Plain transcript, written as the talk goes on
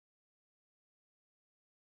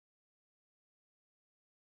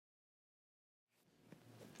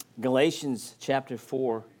Galatians chapter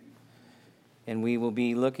 4, and we will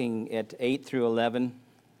be looking at 8 through 11.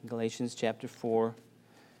 Galatians chapter 4.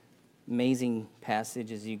 Amazing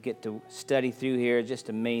passage as you get to study through here, just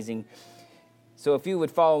amazing. So if you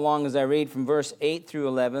would follow along as I read from verse 8 through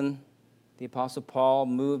 11, the Apostle Paul,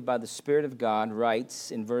 moved by the Spirit of God,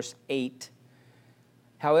 writes in verse 8,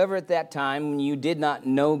 "However, at that time, when you did not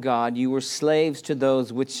know God, you were slaves to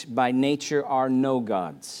those which by nature are no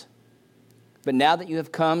gods. But now that you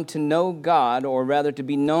have come to know God, or rather to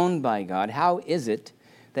be known by God, how is it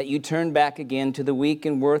that you turn back again to the weak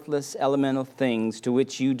and worthless elemental things to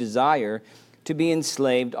which you desire to be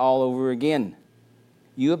enslaved all over again?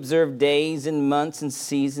 You observe days and months and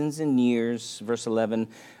seasons and years." Verse 11,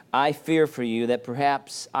 "I fear for you that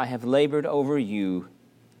perhaps I have labored over you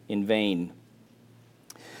in vain."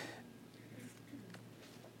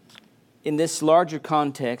 In this larger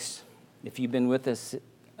context, if you've been with us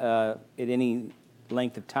at any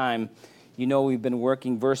length of time, you know we've been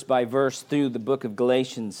working verse by verse through the book of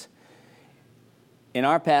Galatians. And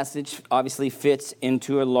our passage obviously fits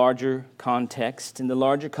into a larger context. In the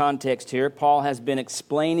larger context here, Paul has been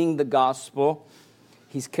explaining the gospel.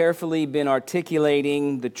 He's carefully been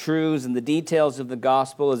articulating the truths and the details of the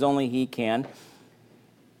gospel as only he can.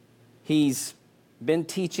 He's been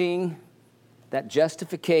teaching that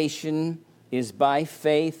justification is by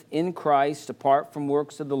faith in Christ apart from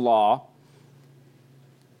works of the law.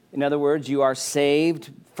 In other words, you are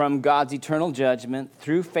saved from God's eternal judgment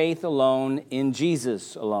through faith alone in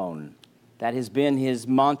Jesus alone. That has been his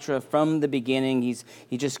mantra from the beginning. He's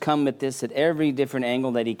just come at this at every different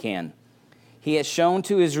angle that he can. He has shown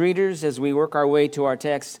to his readers, as we work our way to our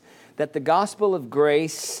text, that the gospel of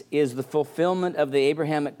grace is the fulfillment of the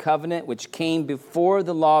Abrahamic covenant, which came before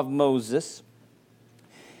the law of Moses.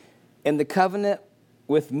 And the covenant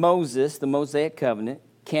with Moses, the Mosaic covenant,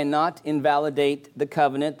 cannot invalidate the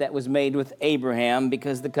covenant that was made with Abraham,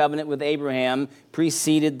 because the covenant with Abraham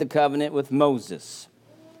preceded the covenant with Moses.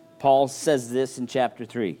 Paul says this in chapter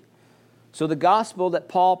 3. So the gospel that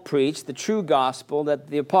Paul preached, the true gospel that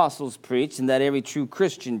the apostles preach and that every true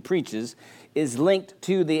Christian preaches, is linked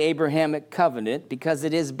to the Abrahamic covenant because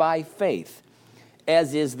it is by faith,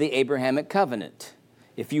 as is the Abrahamic covenant.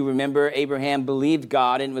 If you remember, Abraham believed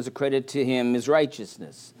God and it was accredited to him as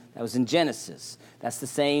righteousness. That was in Genesis. That's the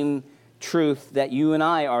same truth that you and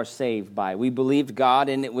I are saved by. We believed God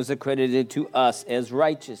and it was accredited to us as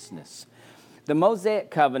righteousness. The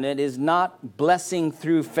Mosaic covenant is not blessing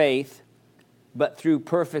through faith, but through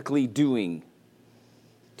perfectly doing.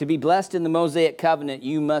 To be blessed in the Mosaic covenant,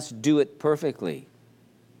 you must do it perfectly.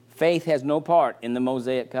 Faith has no part in the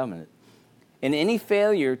Mosaic covenant. And any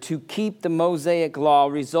failure to keep the Mosaic law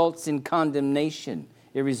results in condemnation.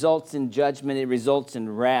 It results in judgment. It results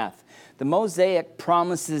in wrath. The Mosaic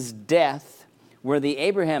promises death, where the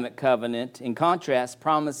Abrahamic covenant, in contrast,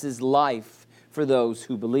 promises life for those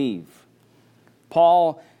who believe.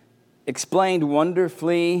 Paul explained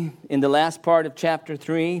wonderfully in the last part of chapter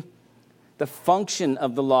 3 the function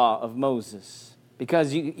of the law of Moses.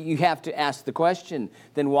 Because you have to ask the question,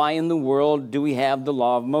 then why in the world do we have the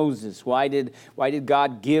law of Moses? Why did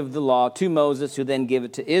God give the law to Moses, who then give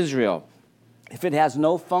it to Israel? If it has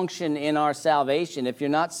no function in our salvation, if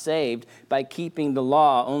you're not saved by keeping the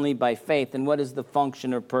law only by faith, then what is the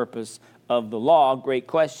function or purpose of the law? Great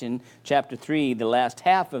question. Chapter 3, the last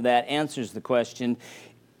half of that answers the question.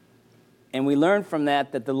 And we learn from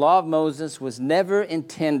that the law of Moses was never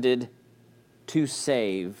intended to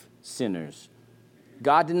save sinners.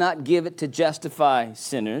 God did not give it to justify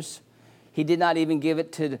sinners. He did not even give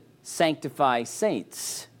it to sanctify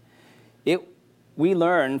saints. We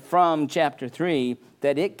learn from chapter 3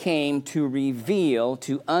 that it came to reveal,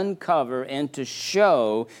 to uncover, and to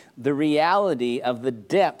show the reality of the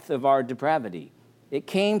depth of our depravity. It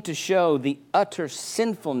came to show the utter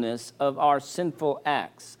sinfulness of our sinful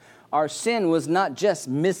acts. Our sin was not just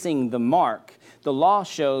missing the mark. The law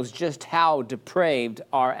shows just how depraved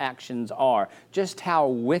our actions are, just how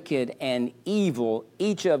wicked and evil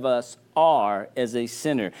each of us are as a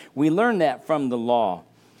sinner. We learn that from the law.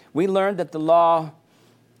 We learned that the law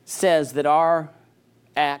says that our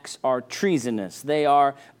acts are treasonous. They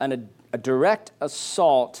are a direct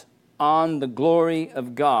assault on the glory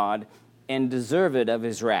of God and deserve it of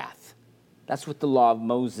his wrath. That's what the law of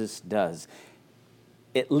Moses does.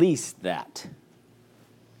 At least that.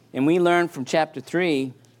 And we learn from chapter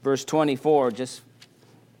 3, verse 24, just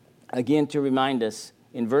again to remind us,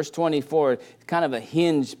 in verse 24, it's kind of a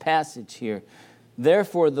hinged passage here.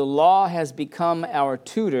 Therefore, the law has become our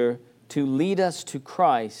tutor to lead us to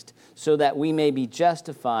Christ so that we may be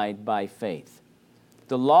justified by faith.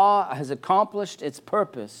 The law has accomplished its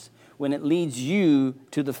purpose when it leads you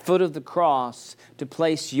to the foot of the cross to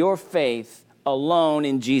place your faith alone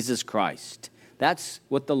in Jesus Christ. That's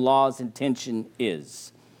what the law's intention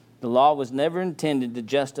is. The law was never intended to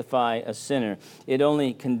justify a sinner. It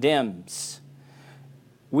only condemns.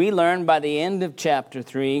 We learn by the end of chapter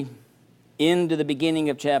 3, into the beginning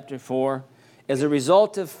of chapter 4, as a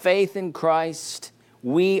result of faith in Christ,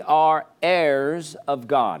 we are heirs of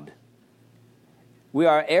God. We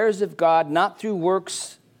are heirs of God not through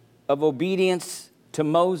works of obedience to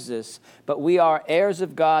Moses, but we are heirs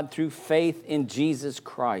of God through faith in Jesus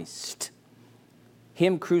Christ,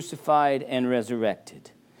 Him crucified and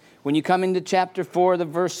resurrected. When you come into chapter 4, the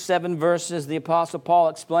verse 7 verses, the Apostle Paul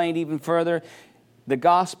explained even further the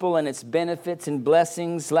gospel and its benefits and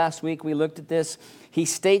blessings. Last week we looked at this. He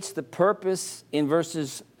states the purpose in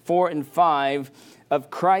verses 4 and 5 of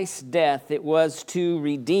Christ's death. It was to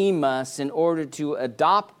redeem us in order to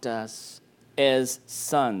adopt us as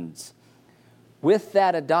sons. With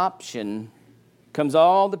that adoption comes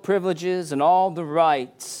all the privileges and all the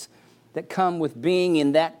rights that come with being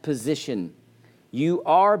in that position. You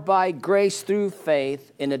are by grace through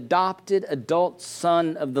faith an adopted adult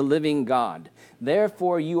son of the living God.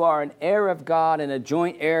 Therefore, you are an heir of God and a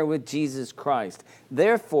joint heir with Jesus Christ.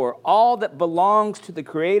 Therefore, all that belongs to the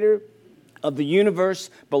Creator of the universe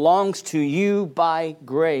belongs to you by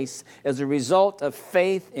grace as a result of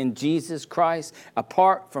faith in Jesus Christ,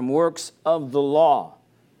 apart from works of the law.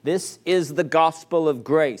 This is the gospel of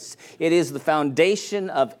grace. It is the foundation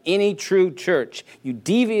of any true church. You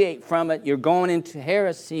deviate from it, you're going into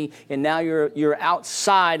heresy, and now you're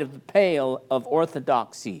outside of the pale of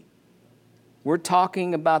orthodoxy. We're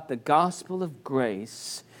talking about the gospel of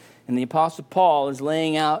grace, and the Apostle Paul is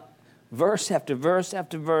laying out verse after verse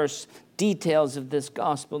after verse details of this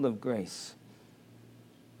gospel of grace.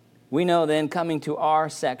 We know then, coming to our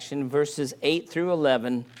section, verses 8 through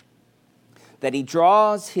 11, that he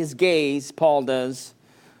draws his gaze, Paul does,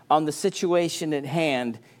 on the situation at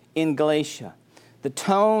hand in Galatia. The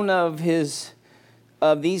tone of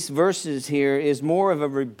these verses here is more of a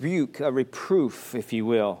rebuke, a reproof, if you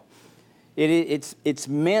will. It's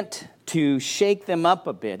meant to shake them up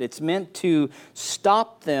a bit. It's meant to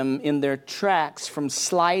stop them in their tracks from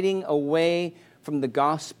sliding away from the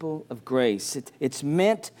gospel of grace. It's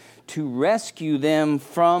meant to rescue them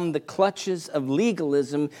from the clutches of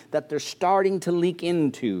legalism that they're starting to leak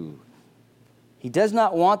into. He does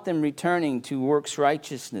not want them returning to works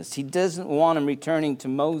righteousness. He doesn't want them returning to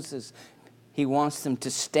Moses. He wants them to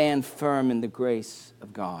stand firm in the grace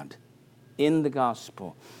of God, in the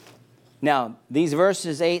gospel. Now, these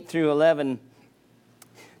verses 8 through 11,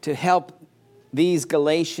 to help these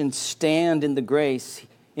Galatians stand in the grace,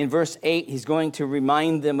 in verse 8, he's going to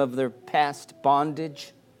remind them of their past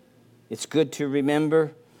bondage. It's good to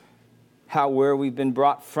remember where we've been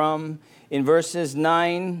brought from. In verses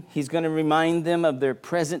 9, he's going to remind them of their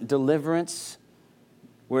present deliverance,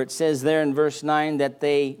 where it says there in verse 9 that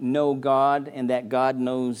they know God and that God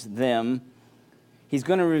knows them. He's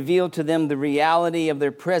going to reveal to them the reality of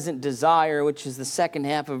their present desire, which is the second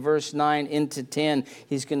half of verse 9 into 10.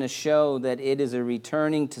 He's going to show that it is a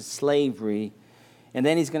returning to slavery. And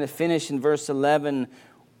then he's going to finish in verse 11,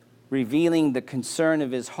 revealing the concern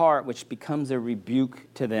of his heart, which becomes a rebuke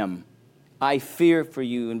to them. I fear for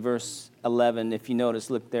you, in verse 11, if you notice,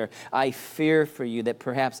 look there. I fear for you that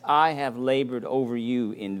perhaps I have labored over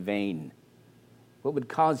you in vain. What would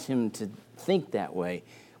cause him to think that way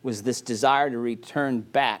was this desire to return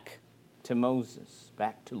back to Moses,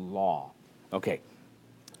 back to law. Okay,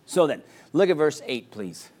 so then, look at verse 8,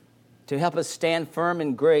 please. To help us stand firm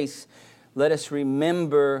in grace, let us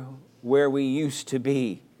remember where we used to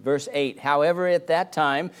be. Verse 8, however, at that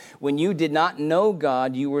time, when you did not know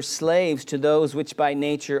God, you were slaves to those which by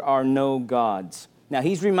nature are no gods. Now,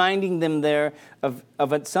 he's reminding them there of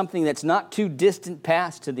something that's not too distant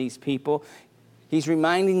past to these people. He's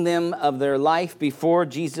reminding them of their life before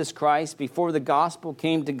Jesus Christ, before the gospel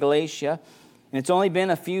came to Galatia. And it's only been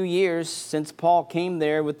a few years since Paul came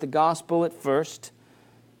there with the gospel at first.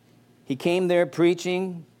 He came there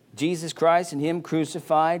preaching Jesus Christ and Him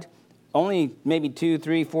crucified. Only maybe 2,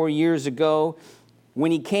 3, 4 years ago,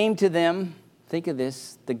 when he came to them, think of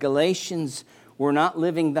this, the Galatians were not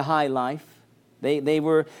living the high life. They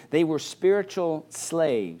were spiritual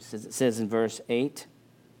slaves, as it says in verse 8.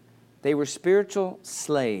 They were spiritual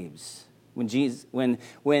slaves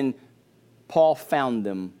when Paul found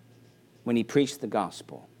them, when he preached the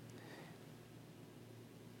gospel.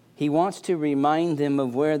 He wants to remind them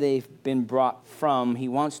of where they've been brought from. He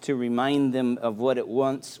wants to remind them of what it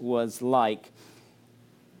once was like.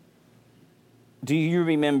 Do you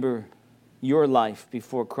remember your life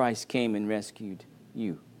before Christ came and rescued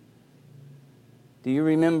you? Do you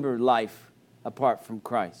remember life apart from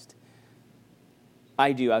Christ?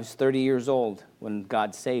 I do. I was 30 years old when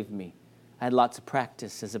God saved me. I had lots of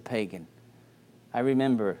practice as a pagan. I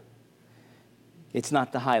remember it's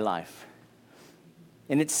not the high life.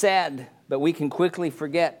 And it's sad, but we can quickly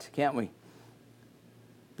forget, can't we?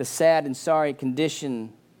 The sad and sorry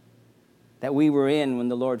condition that we were in when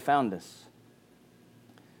the Lord found us.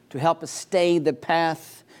 To help us stay the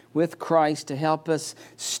path with Christ, to help us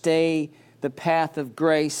stay the path of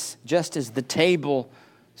grace, just as the table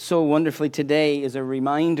so wonderfully today is a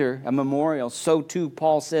reminder, a memorial, so too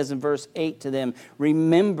Paul says in verse 8 to them,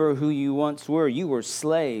 remember who you once were. You were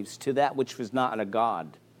slaves to that which was not a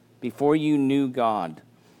God, before you knew God.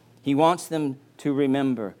 He wants them to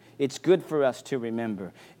remember. It's good for us to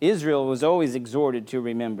remember. Israel was always exhorted to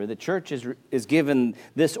remember. The church is given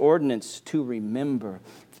this ordinance to remember.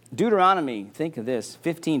 Deuteronomy, think of this,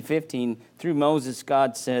 15:15, through Moses,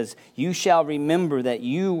 God says, you shall remember that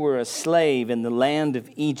you were a slave in the land of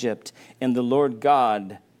Egypt, and the Lord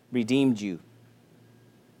God redeemed you.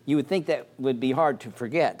 You would think that would be hard to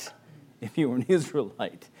forget if you were an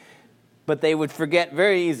Israelite. But they would forget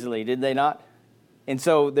very easily, did they not? And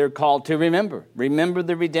so they're called to remember. Remember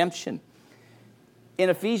the redemption. In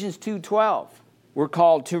Ephesians 2:12, we're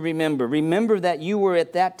called to remember. Remember that you were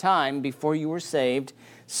at that time, before you were saved,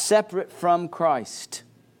 separate from Christ,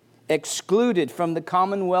 excluded from the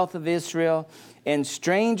commonwealth of Israel, and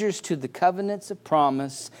strangers to the covenants of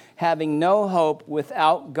promise, having no hope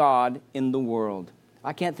without God in the world.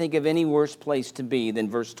 I can't think of any worse place to be than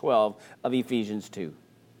verse 12 of Ephesians 2.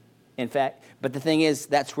 In fact, but the thing is,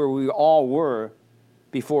 that's where we all were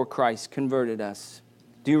before Christ converted us.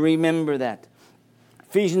 Do you remember that?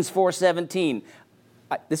 Ephesians 4:17.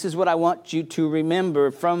 This is what I want you to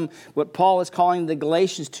remember from what Paul is calling the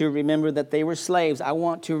Galatians to remember, that they were slaves. I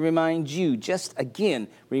want to remind you, just again,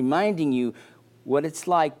 reminding you what it's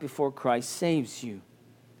like before Christ saves you.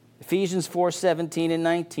 Ephesians 4:17 and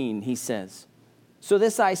 19, he says, so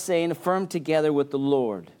this I say and affirm together with the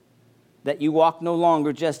Lord, that you walk no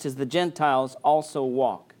longer just as the Gentiles also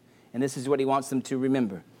walk. And this is what he wants them to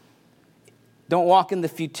remember. Don't walk in the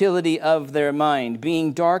futility of their mind,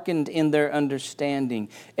 being darkened in their understanding,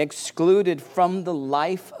 excluded from the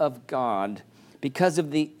life of God because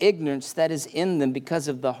of the ignorance that is in them, because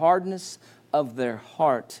of the hardness of their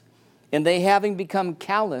heart. And they, having become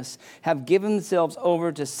callous, have given themselves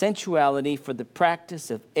over to sensuality for the practice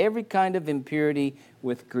of every kind of impurity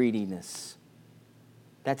with greediness.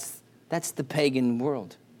 That's the pagan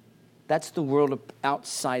world. That's the world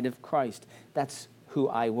outside of Christ. That's who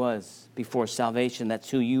I was before salvation. That's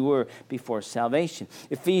who you were before salvation.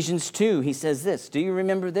 Ephesians 2, he says this. Do you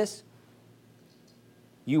remember this?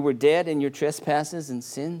 You were dead in your trespasses and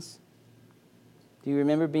sins. Do you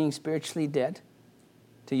remember being spiritually dead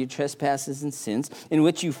to your trespasses and sins, in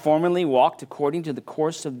which you formerly walked according to the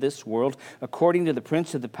course of this world, according to the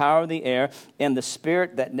prince of the power of the air, and the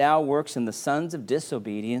spirit that now works in the sons of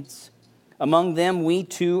disobedience? Among them we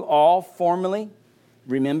too all formerly,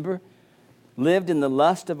 remember, lived in the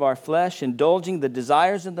lust of our flesh, indulging the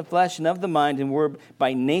desires of the flesh and of the mind, and were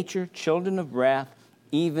by nature children of wrath,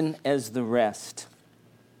 even as the rest.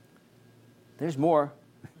 There's more.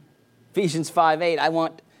 Ephesians 5:8, I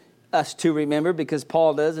want us to remember, because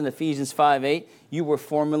Paul does in Ephesians 5:8, you were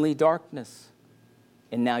formerly darkness,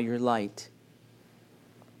 and now you're light.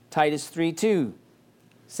 Titus 3:2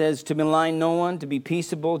 says to malign no one, to be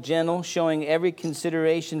peaceable, gentle, showing every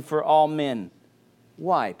consideration for all men.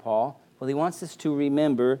 Why, Paul? Well, he wants us to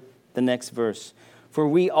remember the next verse. For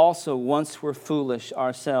we also once were foolish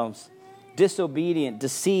ourselves, disobedient,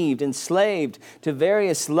 deceived, enslaved to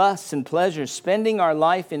various lusts and pleasures, spending our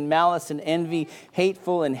life in malice and envy,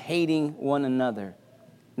 hateful and hating one another.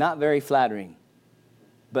 Not very flattering,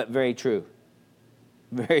 but very true.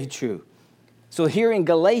 Very true. So here in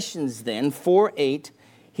Galatians then, 4:8,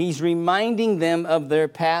 he's reminding them of their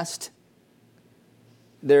past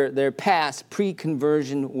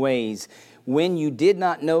pre-conversion ways. When you did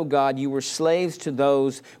not know God, you were slaves to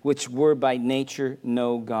those which were by nature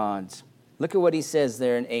no gods. Look at what he says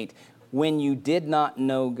there in 8. When you did not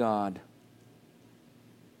know God.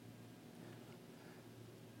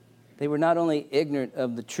 They were not only ignorant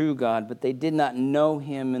of the true God, but they did not know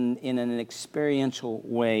him in an experiential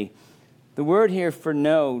way. The word here for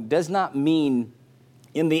know does not mean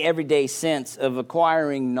in the everyday sense of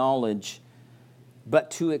acquiring knowledge,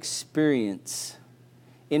 but to experience.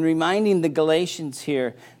 In reminding the Galatians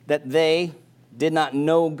here that they did not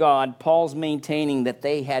know God, Paul's maintaining that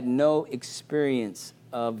they had no experience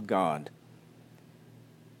of God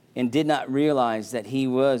and did not realize that he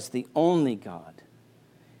was the only God.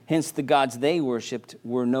 Hence, the gods they worshipped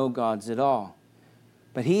were no gods at all.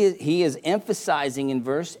 But he is emphasizing in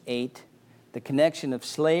verse 8 the connection of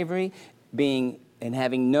slavery being and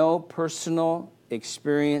having no personal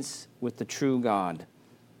experience with the true God.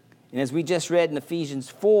 And as we just read in Ephesians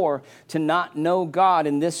 4, to not know God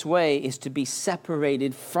in this way is to be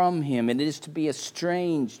separated from him. And it is to be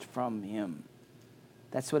estranged from him.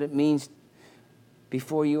 That's what it means.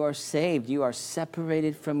 Before you are saved, you are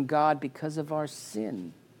separated from God because of our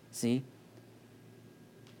sin. See?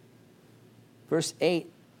 Verse 8,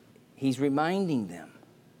 he's reminding them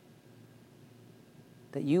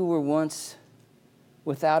that you were once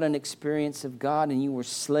without an experience of God and you were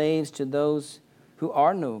slaves to those who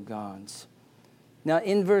are no gods. Now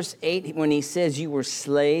in verse 8, when he says you were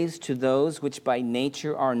slaves to those which by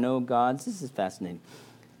nature are no gods, this is fascinating.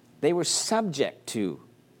 They were subject to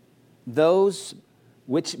those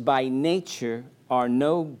which by nature are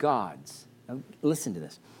no gods. Now, listen to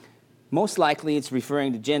this. Most likely it's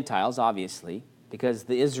referring to Gentiles, obviously, because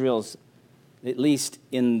the Israels, at least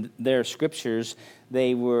in their scriptures,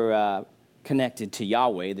 they were connected to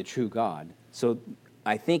Yahweh, the true God. So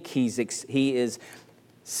I think he is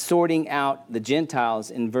sorting out the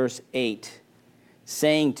Gentiles in verse 8,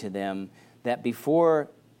 saying to them that before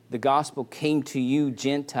the gospel came to you,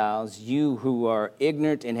 Gentiles, you who are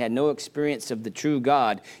ignorant and had no experience of the true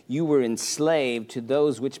God, you were enslaved to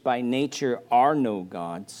those which by nature are no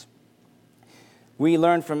gods. We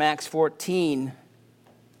learn from Acts 14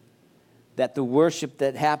 that the worship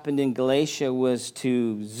that happened in Galatia was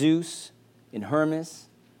to Zeus and Hermes,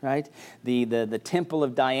 right? The temple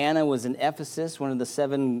of Diana was in Ephesus, one of the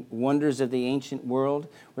 7 wonders of the ancient world,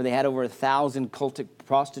 where they had over 1,000 cultic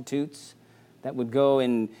prostitutes that would go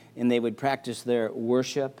and they would practice their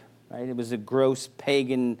worship, right? It was a gross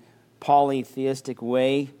pagan polytheistic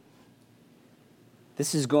way.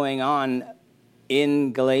 This is going on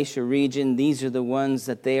in Galatia region. These are the ones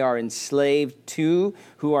that they are enslaved to,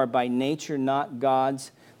 who are by nature not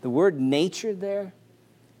gods. The word nature there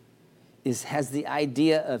has the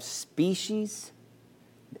idea of species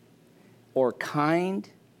or kind.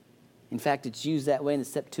 In fact, it's used that way in the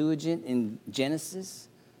Septuagint in Genesis,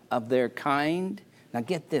 of their kind. Now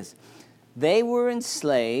get this. They were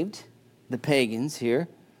enslaved, the pagans here,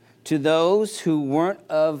 to those who weren't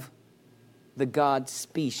of the God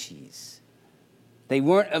species. They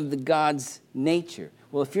weren't of the God's nature.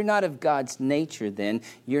 Well, if you're not of God's nature, then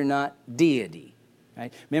you're not deity.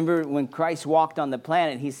 Right? Remember when Christ walked on the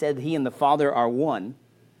planet, he said he and the Father are one.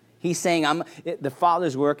 He's saying, the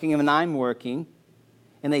Father's working and I'm working.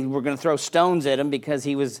 And they were going to throw stones at him because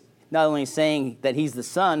he was not only saying that he's the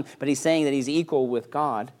Son, but he's saying that he's equal with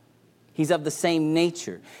God. He's of the same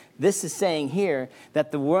nature. This is saying here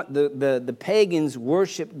that the pagans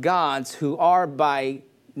worship gods who are by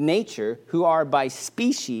nature, who are by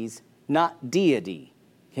species, not deity.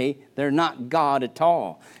 Okay? They're not God at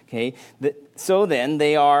all. Okay? So then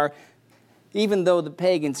they are, even though the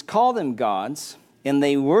pagans call them gods, and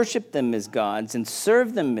they worship them as gods and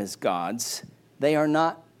serve them as gods, they are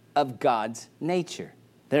not of God's nature.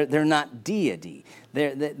 They're not deity.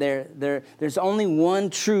 There's only one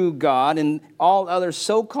true God, and all other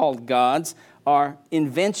so-called gods are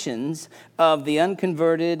inventions of the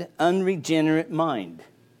unconverted, unregenerate mind.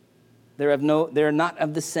 They're not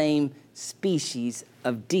of the same species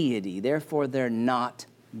of deity. Therefore, they're not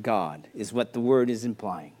God, is what the word is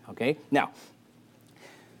implying. Okay? Now,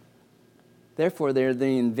 therefore, they're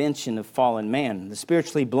the invention of fallen man. The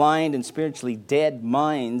spiritually blind and spiritually dead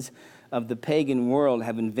minds of the pagan world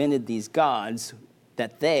have invented these gods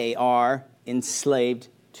that they are enslaved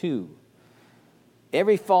to.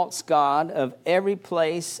 Every false god of every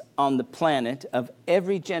place on the planet, of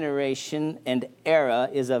every generation and era,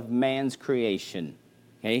 is of man's creation.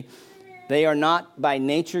 Okay? They are not by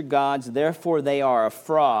nature gods, therefore they are a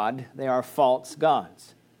fraud. They are false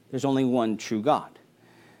gods. There's only one true God.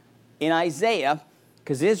 In Isaiah,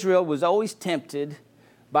 because Israel was always tempted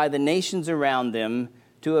by the nations around them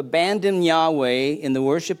to abandon Yahweh in the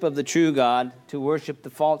worship of the true God, to worship the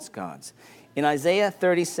false gods. In Isaiah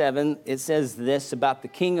 37, it says this about the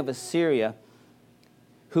king of Assyria,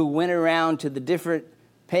 who went around to the different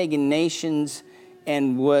pagan nations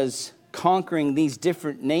and was conquering these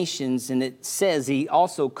different nations, and it says he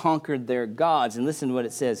also conquered their gods. And listen to what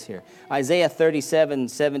it says here. Isaiah 37,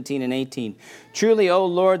 17 and 18. Truly, O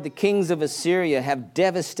Lord, the kings of Assyria have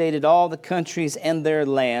devastated all the countries and their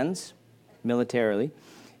lands, militarily,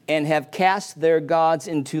 and have cast their gods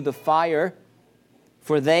into the fire,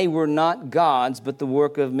 for they were not gods, but the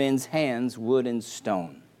work of men's hands, wood and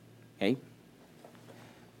stone. Okay?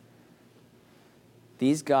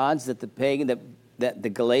 These gods that the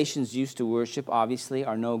Galatians used to worship, obviously,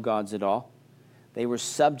 are no gods at all. They were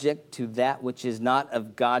subject to that which is not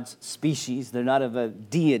of God's species. They're not of a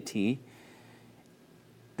deity.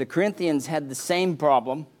 The Corinthians had the same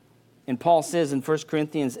problem. And Paul says in 1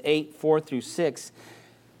 Corinthians 8, 4 through 6,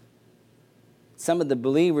 some of the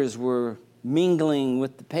believers were mingling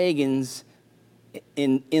with the pagans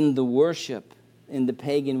in the worship, in the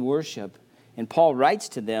pagan worship. And Paul writes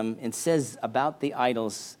to them and says about the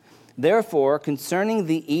idols, "Therefore, concerning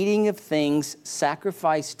the eating of things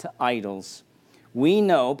sacrificed to idols, we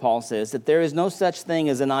know," Paul says, "that there is no such thing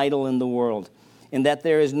as an idol in the world, and that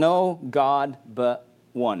there is no God but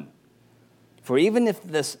one. For even if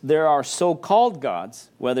there are so-called gods,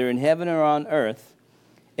 whether in heaven or on earth,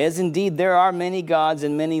 as indeed there are many gods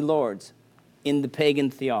and many lords," in the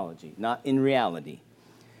pagan theology, not in reality,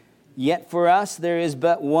 "yet for us there is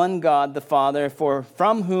but one God, the Father,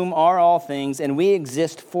 from whom are all things, and we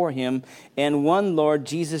exist for him, and one Lord,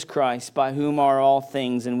 Jesus Christ, by whom are all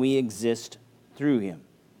things, and we exist through him."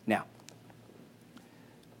 Now,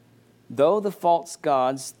 though the false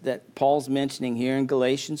gods that Paul's mentioning here in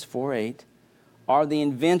Galatians 4:8 are the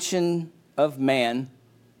invention of man,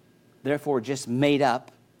 therefore just made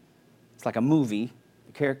up, it's like a movie,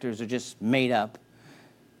 the characters are just made up,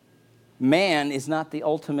 man is not the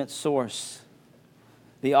ultimate source.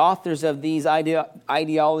 The authors of these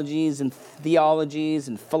ideologies and theologies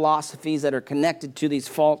and philosophies that are connected to these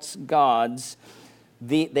false gods,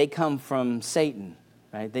 they come from Satan,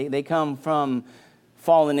 right? They come from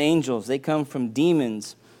fallen angels. They come from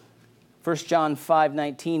demons. 1 John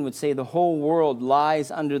 5:19 would say the whole world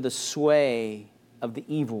lies under the sway of the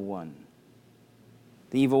evil one.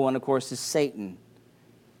 The evil one, of course, is Satan.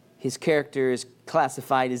 His character is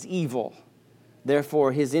classified as evil.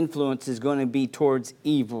 Therefore, his influence is going to be towards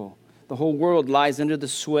evil. The whole world lies under the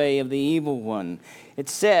sway of the evil one. It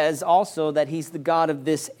says also that he's the god of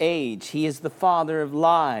this age. He is the father of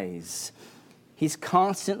lies. He's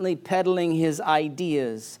constantly peddling his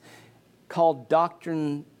ideas called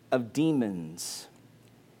doctrine of demons.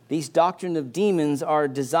 These doctrine of demons are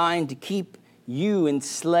designed to keep you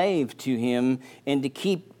enslaved to him and to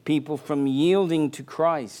keep people from yielding to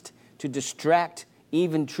Christ, to distract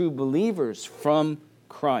even true believers from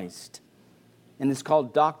Christ. And it's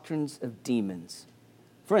called doctrines of demons.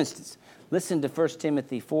 For instance, listen to 1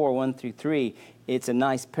 Timothy 4, 1 through 3. It's a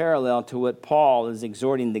nice parallel to what Paul is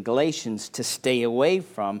exhorting the Galatians to stay away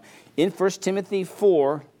from. In 1 Timothy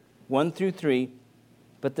 4, 1 through 3,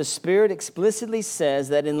 "But the Spirit explicitly says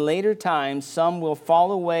that in later times some will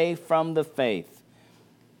fall away from the faith."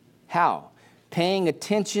 How? "Paying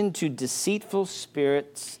attention to deceitful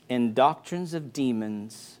spirits and doctrines of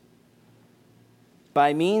demons,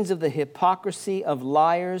 by means of the hypocrisy of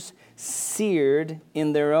liars, seared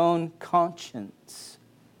in their own conscience."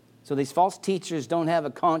 So these false teachers don't have a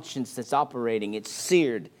conscience that's operating. It's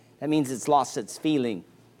seared. That means it's lost its feeling.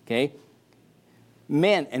 Okay?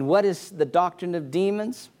 Men, and what is the doctrine of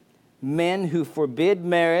demons? Men who forbid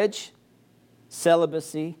marriage,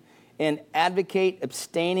 celibacy, and advocate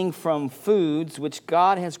abstaining from foods which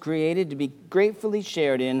God has created to be gratefully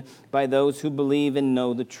shared in by those who believe and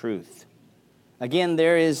know the truth. Again,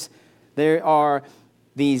 there are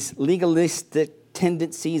these legalistic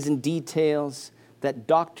tendencies and details that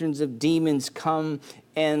doctrines of demons come.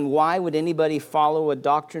 And why would anybody follow a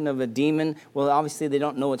doctrine of a demon? Well, obviously they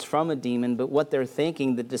don't know it's from a demon, but what they're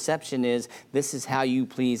thinking, the deception is, this is how you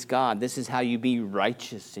please God. This is how you be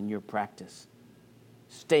righteous in your practice.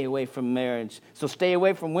 Stay away from marriage. So stay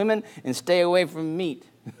away from women and stay away from meat.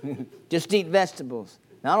 Just eat vegetables.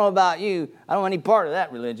 Now, I don't know about you. I don't want any part of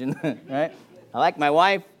that religion, right? I like my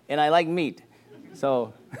wife and I like meat.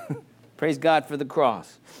 So praise God for the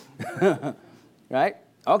cross. Right?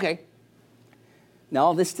 Okay. Now,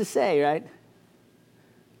 all this to say, right?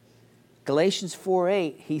 Galatians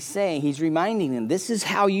 4:8, he's reminding them, this is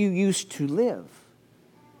how you used to live.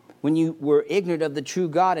 When you were ignorant of the true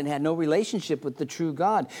God and had no relationship with the true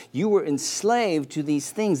God, you were enslaved to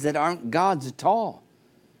these things that aren't gods at all.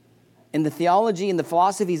 And the theology and the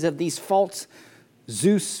philosophies of these false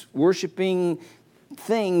Zeus-worshiping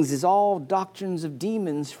things is all doctrines of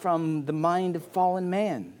demons from the mind of fallen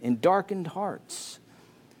man and darkened hearts.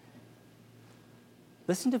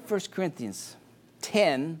 Listen to 1 Corinthians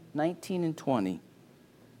 10, 19 and 20.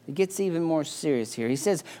 It gets even more serious here. He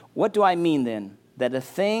says, "What do I mean then? That a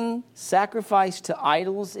thing sacrificed to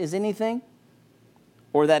idols is anything?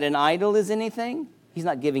 Or that an idol is anything?" He's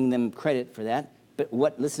not giving them credit for that. But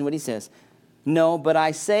listen to what he says. "No, but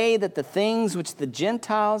I say that the things which the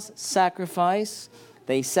Gentiles sacrifice,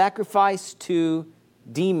 they sacrifice to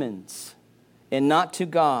demons and not to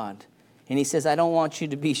God." And he says, I don't want you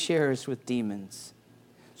to be sharers with demons.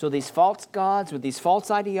 So these false gods with these false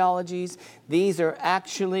ideologies, these are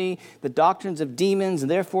actually the doctrines of demons. And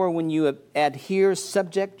therefore, when you adhere,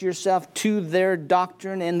 subject yourself to their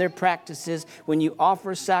doctrine and their practices, when you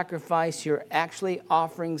offer sacrifice, you're actually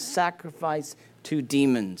offering sacrifice to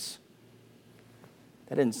demons.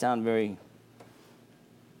 That didn't sound very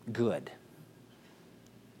good.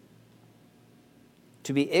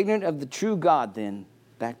 To be ignorant of the true God, then,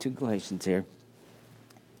 back to Galatians here,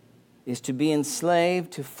 is to be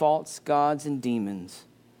enslaved to false gods and demons.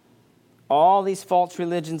 All these false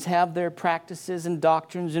religions have their practices and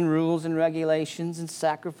doctrines and rules and regulations and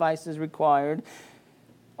sacrifices required.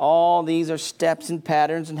 All these are steps and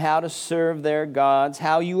patterns on how to serve their gods.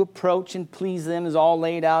 How you approach and please them is all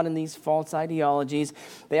laid out in these false ideologies.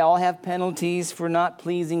 They all have penalties for not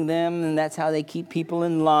pleasing them, and that's how they keep people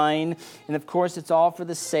in line. And of course, it's all for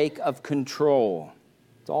the sake of control.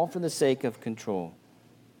 It's all for the sake of control.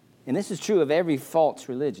 And this is true of every false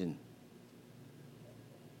religion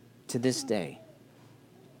to this day.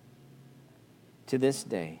 To this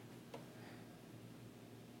day.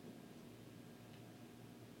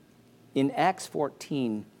 In Acts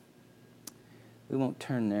 14, we won't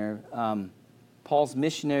turn there, Paul's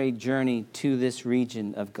missionary journey to this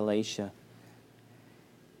region of Galatia.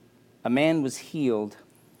 A man was healed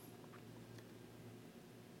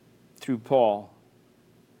through Paul.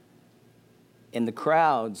 And the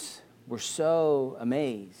crowds were so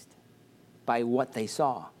amazed by what they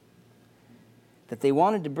saw that they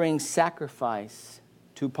wanted to bring sacrifice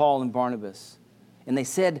to Paul and Barnabas. And they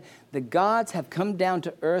said, the gods have come down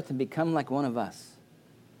to earth and become like one of us.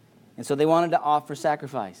 And so they wanted to offer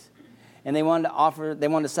sacrifice. And they wanted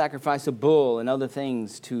to sacrifice a bull and other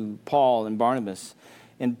things to Paul and Barnabas.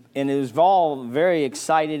 And it was all very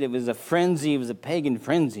excited. It was a frenzy. It was a pagan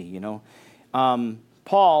frenzy, you know.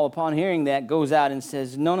 Paul, upon hearing that, goes out and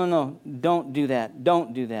says, no, don't do that.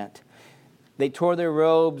 Don't do that. They tore their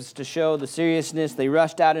robes to show the seriousness. They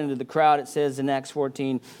rushed out into the crowd, it says in Acts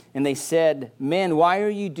 14, and they said, men, why are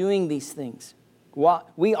you doing these things?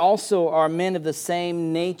 We also are men of the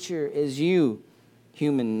same nature as you,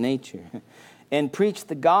 human nature, and preach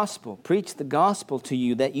the gospel to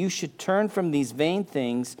you, that you should turn from these vain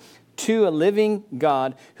things to a living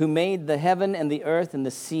God who made the heaven and the earth and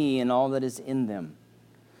the sea and all that is in them.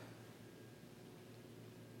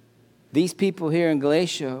 These people here in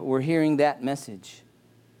Galatia were hearing that message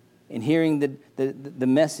and hearing the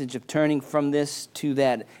message of turning from this to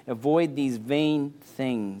that. Avoid these vain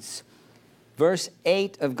things. Verse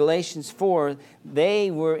 8 of Galatians 4,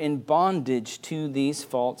 they were in bondage to these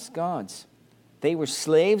false gods. They were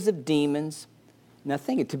slaves of demons. Now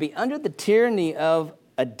think it, to be under the tyranny of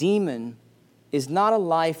a demon is not a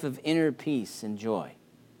life of inner peace and joy.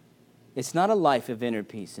 It's not a life of inner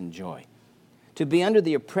peace and joy. To be under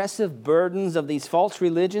the oppressive burdens of these false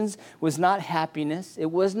religions was not happiness. It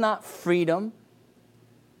was not freedom.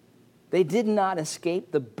 They did not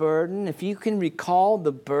escape the burden. If you can recall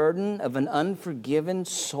the burden of an unforgiven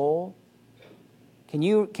soul, can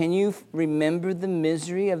you remember the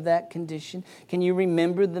misery of that condition? Can you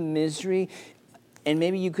remember the misery? And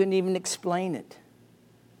maybe you couldn't even explain it.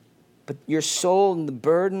 But your soul and the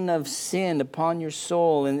burden of sin upon your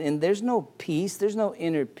soul, and there's no peace, there's no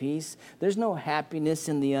inner peace, there's no happiness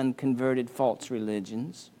in the unconverted false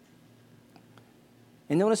religions.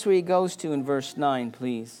 And notice where he goes to in verse 9,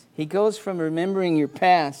 please. He goes from remembering your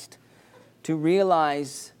past to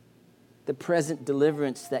realize the present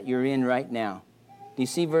deliverance that you're in right now. Do you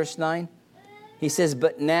see verse 9? He says,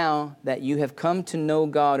 but now that you have come to know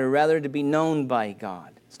God, or rather to be known by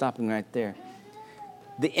God. Stopping right there.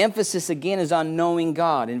 The emphasis again is on knowing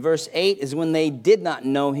God. In verse 8 is when they did not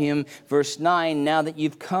know him. Verse 9, now that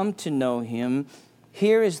you've come to know him,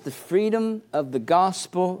 here is the freedom of the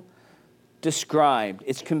gospel described.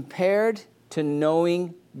 It's compared to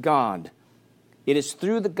knowing God. It is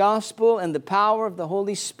through the gospel and the power of the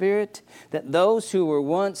Holy Spirit that those who were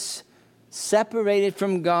once separated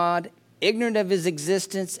from God, ignorant of his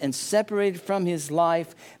existence and separated from his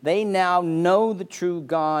life, they now know the true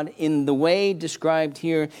God in the way described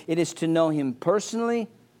here. It is to know him personally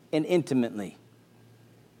and intimately.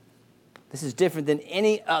 This is different than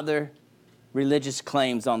any other religious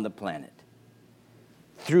claims on the planet.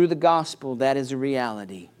 Through the gospel, that is a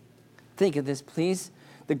reality. Think of this, please.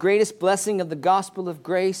 The greatest blessing of the gospel of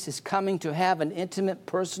grace is coming to have an intimate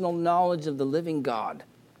personal knowledge of the living God.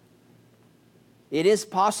 It is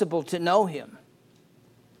possible to know him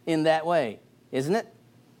in that way, isn't it?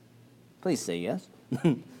 Please say yes.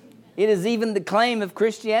 It is even the claim of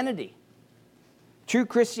Christianity. True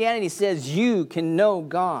Christianity says you can know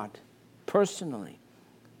God personally.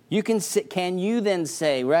 You can you then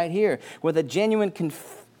say right here with a genuine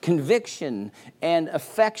conviction and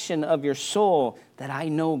affection of your soul that I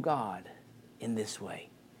know God in this way.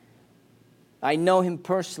 I know Him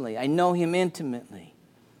personally. I know Him intimately.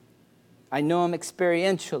 I know Him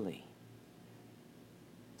experientially.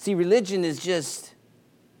 See, religion is just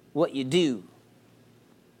what you do.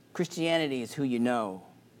 Christianity is who you know.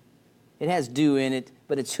 It has do in it,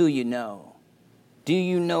 but it's who you know. Do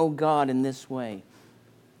you know God in this way?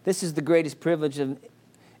 This is the greatest privilege in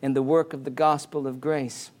the work of the gospel of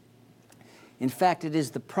grace. In fact, it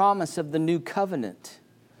is the promise of the new covenant.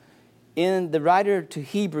 In the writer to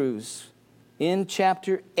Hebrews, in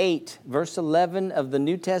chapter 8, verse 11 of the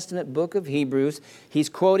New Testament book of Hebrews, he's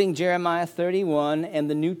quoting Jeremiah 31 and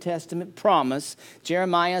the New Testament promise.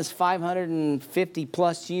 Jeremiah is 550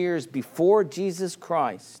 plus years before Jesus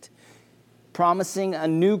Christ, promising a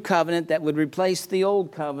new covenant that would replace the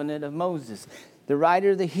old covenant of Moses. The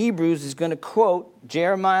writer of the Hebrews is going to quote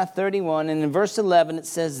Jeremiah 31, and in verse 11 it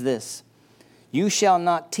says this: "You shall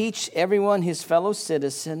not teach everyone his fellow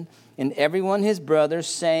citizen and everyone his brother,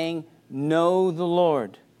 saying, 'Know the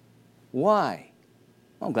Lord.'" Why?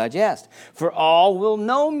 Well, I'm glad you asked. "For all will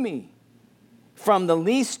know me, from the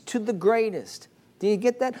least to the greatest." Do you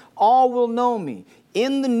get that? All will know me.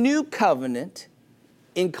 In the new covenant,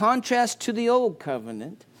 in contrast to the old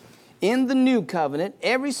covenant, in the new covenant,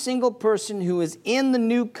 every single person who is in the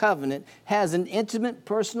new covenant has an intimate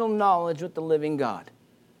personal knowledge with the living God.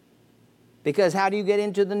 Because how do you get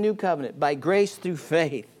into the new covenant? By grace through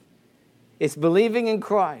faith. It's believing in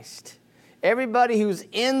Christ. Everybody who's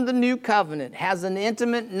in the new covenant has an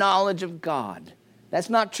intimate knowledge of God. That's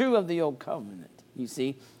not true of the old covenant, you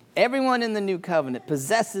see. Everyone in the new covenant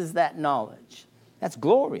possesses that knowledge. That's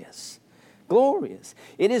glorious. Glorious.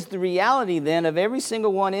 It is the reality then of every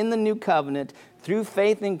single one in the new covenant through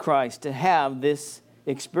faith in Christ to have this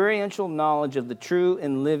experiential knowledge of the true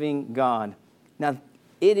and living God. Now,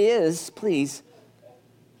 it is, please,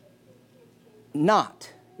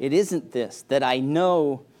 it isn't this, that I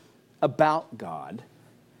know about God.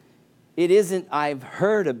 It isn't I've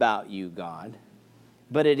heard about you, God,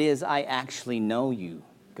 but it is I actually know you,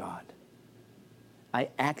 God. I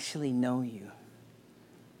actually know you.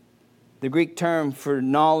 The Greek term for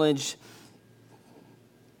knowledge,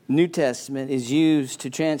 New Testament, is used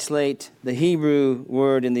to translate the Hebrew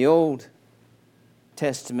word in the Old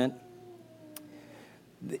Testament.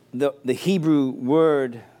 The Hebrew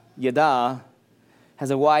word yada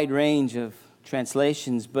has a wide range of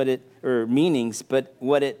translations, meanings, but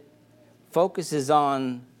what it focuses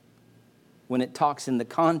on when it talks in the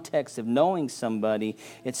context of knowing somebody,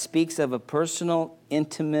 it speaks of a personal,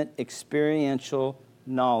 intimate, experiential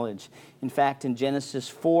knowledge. In fact, in Genesis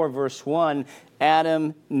 4, verse 1,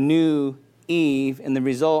 Adam knew Eve, and the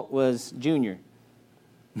result was Junior.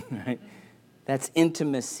 Right? That's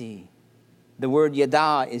intimacy. The word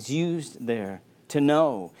yada is used there, to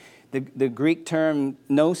know. The Greek term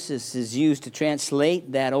gnosis is used to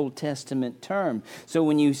translate that Old Testament term. So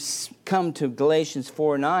when you come to Galatians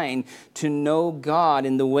 4:9, to know God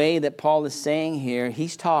in the way that Paul is saying here,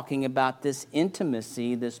 he's talking about this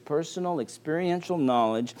intimacy, this personal experiential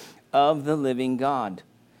knowledge of the living God.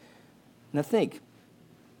 Now think,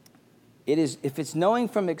 if it's knowing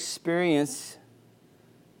from experience,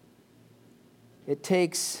 it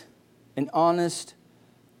takes an honest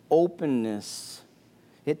openness.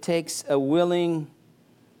 It takes a willing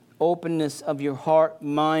openness of your heart,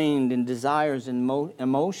 mind, and desires and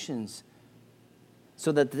emotions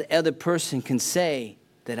so that the other person can say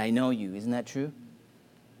that I know you. Isn't that true?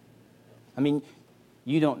 I mean,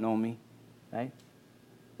 you don't know me, right?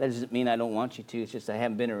 That doesn't mean I don't want you to. It's just I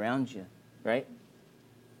haven't been around you, right?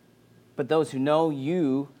 But those who know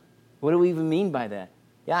you, what do we even mean by that?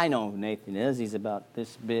 Yeah, I know who Nathan is. He's about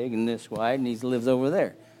this big and this wide, and he lives over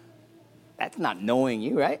there. That's not knowing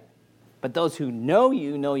you, right? But those who know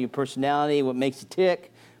your personality, what makes you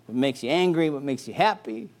tick, what makes you angry, what makes you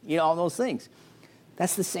happy, all those things.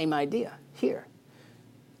 That's the same idea here.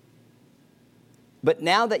 But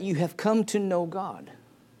now that you have come to know God,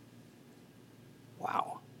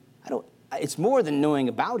 wow, it's more than knowing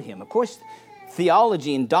about Him. Of course,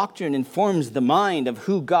 theology and doctrine informs the mind of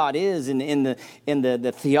who God is, and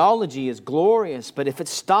the theology is glorious. But if it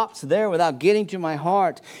stops there without getting to my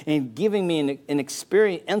heart and giving me an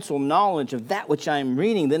experiential knowledge of that which I'm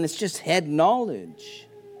reading, then it's just head knowledge.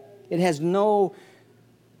 It has no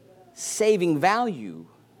saving value.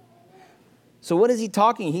 So what is he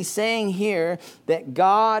talking? He's saying here that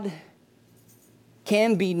God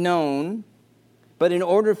can be known, but in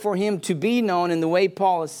order for Him to be known in the way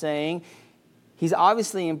Paul is saying, he's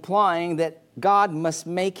obviously implying that God must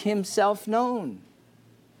make Himself known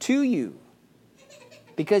to you,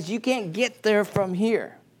 because you can't get there from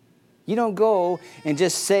here. You don't go and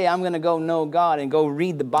just say, I'm going to go know God and go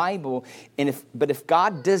read the Bible. But if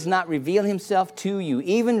God does not reveal himself to you,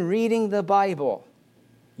 even reading the Bible,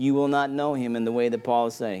 you will not know him in the way that Paul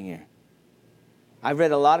is saying here. I've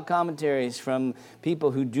read a lot of commentaries from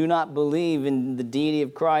people who do not believe in the deity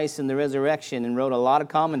of Christ and the resurrection, and wrote a lot of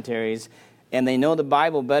commentaries, and they know the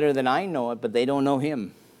Bible better than I know it, but they don't know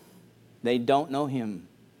him. They don't know him,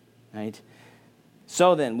 right?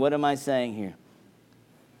 So then, what am I saying here?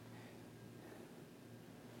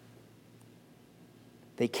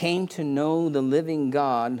 They came to know the living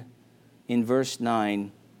God in verse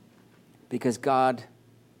 9 because God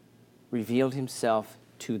revealed himself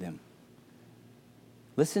to them.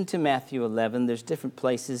 Listen to Matthew 11. There's different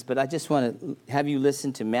places, but I just want to have you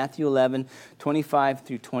listen to Matthew 11, 25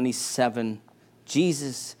 through 27.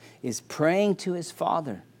 Jesus is praying to his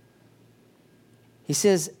Father. He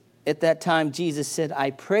says, at that time, Jesus said,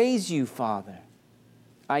 I praise you, Father.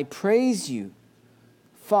 I praise you,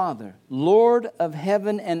 Father, Lord of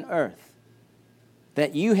heaven and earth,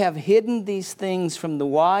 that you have hidden these things from the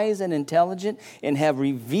wise and intelligent and have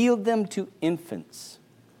revealed them to infants.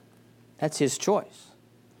 That's his choice.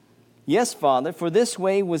 Yes, Father, for this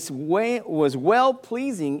way was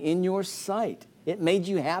well-pleasing in your sight. It made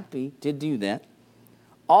you happy to do that.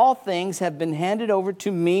 All things have been handed over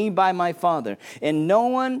to me by my Father, and no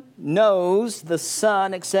one knows the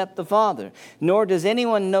Son except the Father, nor does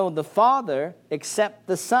anyone know the Father except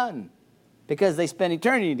the Son, because they spend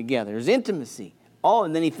eternity together. There's intimacy. Oh,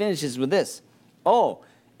 and then he finishes with this. Oh,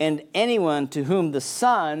 and anyone to whom the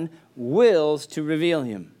Son wills to reveal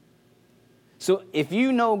him. So if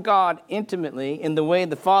you know God intimately in the way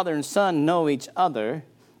the Father and Son know each other,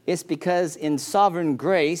 it's because in sovereign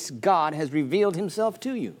grace, God has revealed himself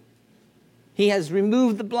to you. He has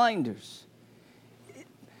removed the blinders.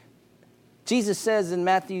 Jesus says in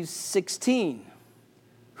Matthew 16,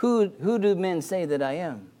 who do men say that I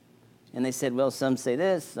am? And they said, well, some say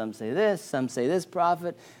this, some say this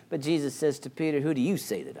prophet. But Jesus says to Peter, who do you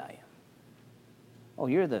say that I am? Oh,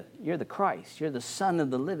 you're the Christ. You're the Son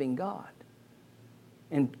of the living God.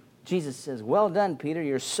 And Jesus says, well done, Peter.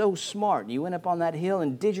 You're so smart. You went up on that hill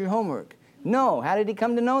and did your homework. No. How did he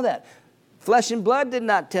come to know that? Flesh and blood did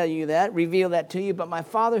not tell you that, reveal that to you, but my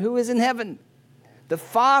Father who is in heaven. The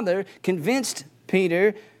Father convinced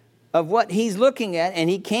Peter of what he's looking at, and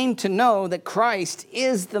he came to know that Christ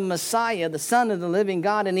is the Messiah, the Son of the living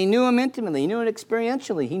God, and he knew him intimately. He knew it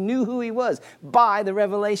experientially. He knew who he was by the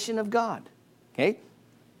revelation of God. Okay?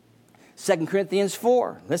 2 Corinthians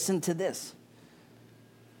 4. Listen to this.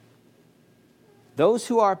 Those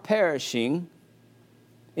who are perishing,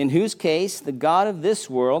 in whose case the God of this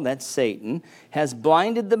world, that's Satan, has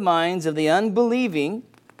blinded the minds of the unbelieving,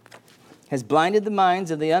 that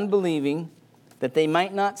they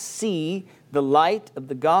might not see the light of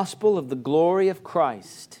the gospel of the glory of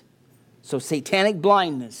Christ. So satanic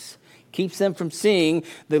blindness keeps them from seeing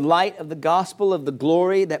the light of the gospel of the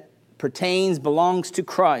glory that belongs to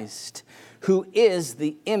Christ, who is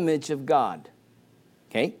the image of God.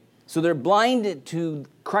 Okay? So they're blinded to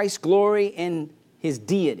Christ's glory and his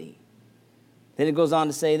deity. Then it goes on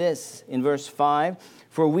to say this in verse 5,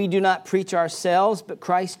 for we do not preach ourselves, but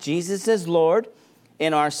Christ Jesus as Lord,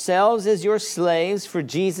 and ourselves as your slaves for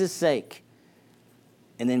Jesus' sake.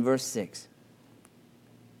 And then verse 6,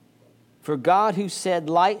 for God who said,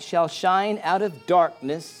 light shall shine out of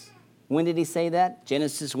darkness. When did he say that?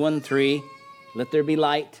 Genesis 1:3, let there be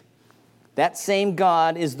light. That same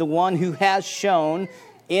God is the one who has shown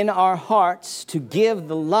in our hearts to give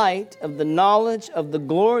the light of the knowledge of the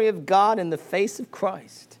glory of God in the face of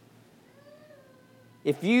Christ.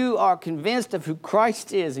 If you are convinced of who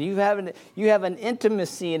Christ is, and you have an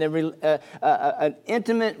intimacy and an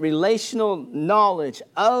intimate relational knowledge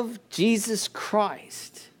of Jesus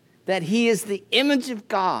Christ, that he is the image of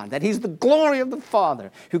God, that he's the glory of the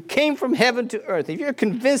Father who came from heaven to earth. If you're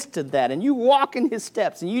convinced of that and you walk in his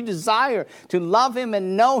steps and you desire to love him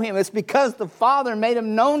and know him, it's because the Father made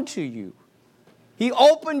him known to you. He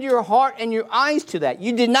opened your heart and your eyes to that.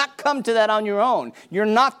 You did not come to that on your own. You're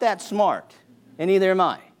not that smart, and neither am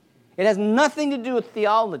I. It has nothing to do with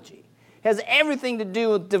theology. It has everything to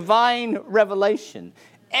do with divine revelation,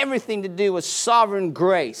 everything to do with sovereign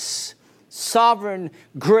grace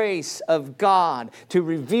of God to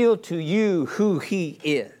reveal to you who he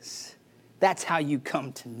is. That's how you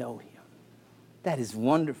come to know him. That is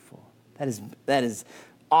wonderful. That is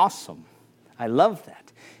awesome. I love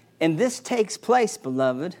that. And this takes place,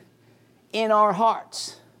 beloved, in our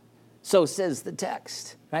hearts. So says the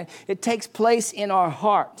text, right? It takes place in our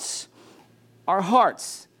hearts. Our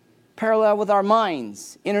hearts, parallel with our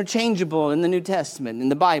minds, interchangeable in the New Testament, in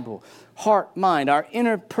the Bible. heart, mind, our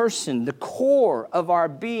inner person, the core of our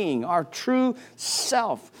being, our true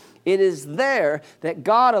self. It is there that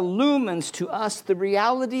God illumines to us the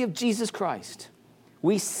reality of Jesus Christ.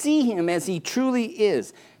 We see him as he truly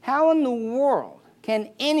is. How in the world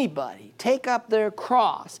can anybody take up their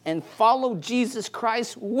cross and follow Jesus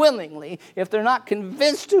Christ willingly if they're not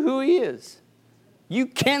convinced of who he is? You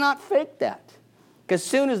cannot fake that. Because as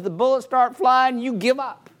soon as the bullets start flying, you give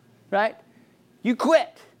up, right? You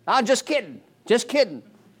quit. Oh, just kidding,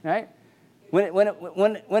 right? When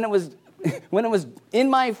it was in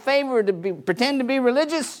my favor to pretend to be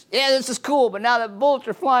religious, yeah, this is cool, but now that bullets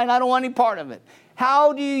are flying, I don't want any part of it.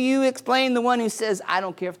 How do you explain the one who says, I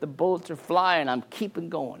don't care if the bullets are flying, I'm keeping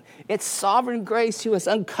going? It's sovereign grace who has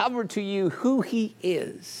uncovered to you who he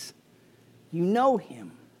is. You know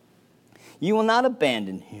him. You will not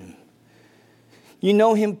abandon him. You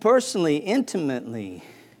know him personally, intimately.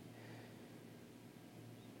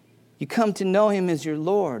 You come to know him as your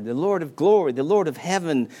Lord, the Lord of glory, the Lord of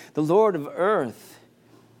heaven, the Lord of earth.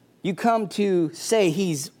 You come to say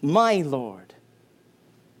he's my Lord.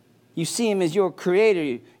 You see him as your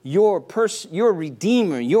creator, your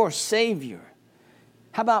redeemer, your savior.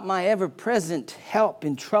 How about my ever-present help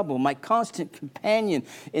in trouble, my constant companion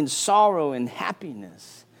in sorrow and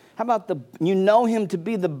happiness? How about you know him to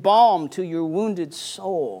be the balm to your wounded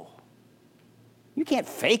soul? You can't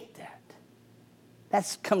fake that.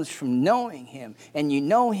 That comes from knowing him. And you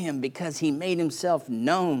know him because he made himself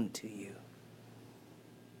known to you.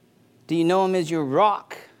 Do you know him as your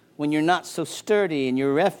rock when you're not so sturdy and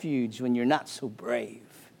your refuge when you're not so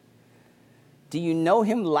brave? Do you know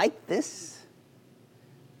him like this?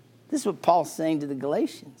 This is what Paul's saying to the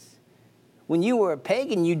Galatians. When you were a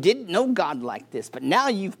pagan, you didn't know God like this. But now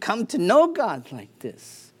you've come to know God like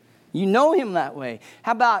this. You know him that way.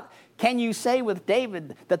 How about, can you say with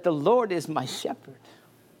David that the Lord is my shepherd?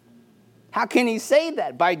 How can he say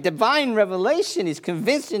that? By divine revelation. He's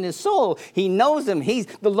convinced in his soul. He knows him.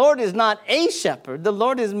 The Lord is not a shepherd. The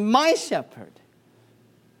Lord is my shepherd.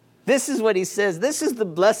 This is what he says. This is the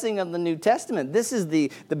blessing of the New Testament. This is the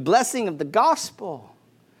blessing of the gospel.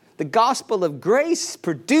 The gospel of grace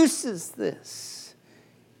produces this.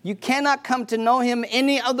 You cannot come to know him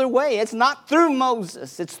any other way. It's not through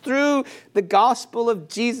Moses. It's through the gospel of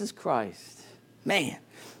Jesus Christ. Man,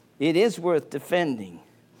 it is worth defending.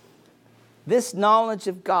 This knowledge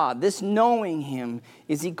of God, this knowing him,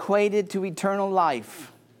 is equated to eternal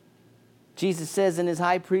life. Jesus says in his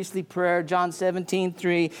high priestly prayer, John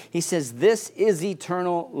 17:3, he says, this is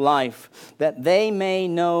eternal life, that they may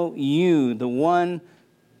know you, the one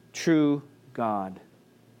true God,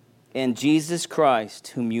 and Jesus Christ,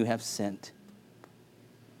 whom you have sent.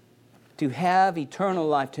 To have eternal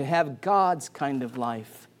life, to have God's kind of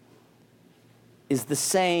life, is the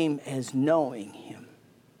same as knowing him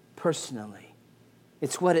personally.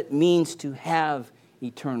 It's what it means to have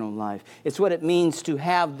eternal life. It's what it means to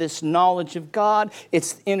have this knowledge of God.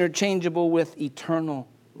 It's interchangeable with eternal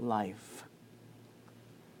life.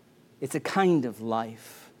 It's a kind of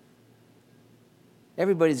life.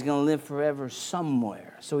 Everybody's going to live forever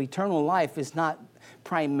somewhere. So eternal life is not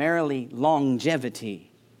primarily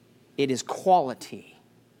longevity. It is quality.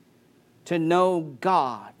 To know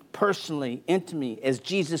God personally, intimately, as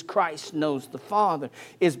Jesus Christ knows the Father,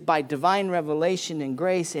 is by divine revelation and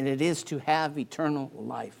grace, and it is to have eternal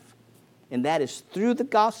life. And that is through the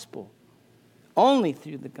gospel. Only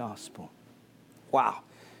through the gospel. Wow.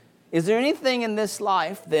 Is there anything in this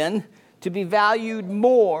life, then, to be valued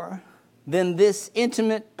more than this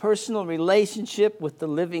intimate, personal relationship with the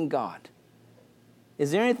living God?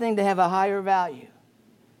 Is there anything to have a higher value?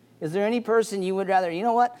 Is there any person you would rather, you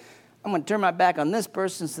know what? I'm going to turn my back on this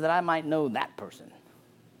person so that I might know that person.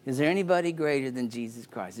 Is there anybody greater than Jesus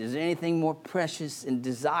Christ? Is there anything more precious and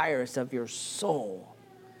desirous of your soul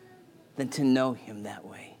than to know him that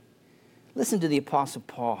way? Listen to the Apostle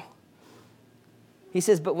Paul. He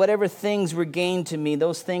says, but whatever things were gained to me,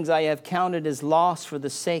 those things I have counted as loss for the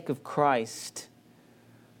sake of Christ.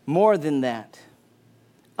 More than that,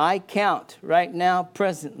 I count right now,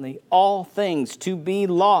 presently, all things to be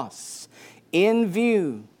loss in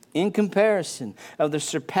view, in comparison of the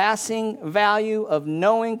surpassing value of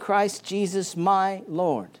knowing Christ Jesus my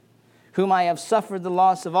Lord, whom I have suffered the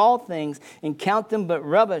loss of all things and count them but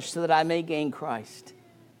rubbish so that I may gain Christ.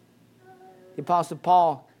 The Apostle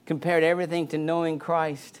Paul compared everything to knowing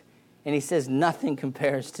Christ, and he says nothing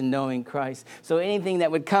compares to knowing Christ. So anything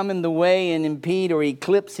that would come in the way and impede or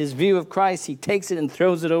eclipse his view of Christ, he takes it and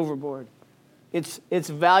throws it overboard. It's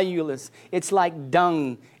valueless. It's like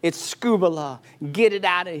dung. It's scubala. Get it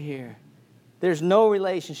out of here. There's no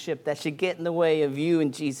relationship that should get in the way of you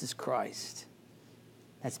and Jesus Christ.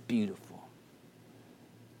 That's beautiful.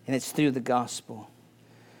 And it's through the gospel.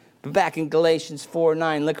 But back in Galatians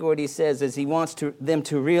 4:9, look at what he says. As he wants them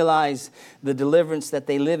to realize the deliverance that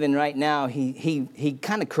they live in right now, he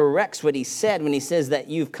kind of corrects what he said when he says that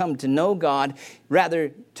you've come to know God,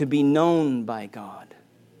 rather to be known by God.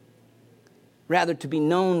 Rather to be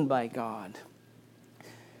known by God.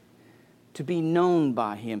 To be known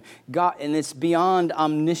by him. God, and it's beyond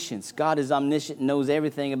omniscience. God is omniscient and knows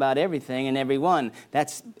everything about everything and everyone.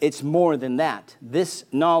 It's more than that. This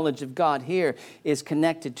knowledge of God here is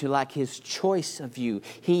connected to like his choice of you.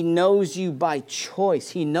 He knows you by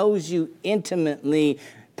choice. He knows you intimately,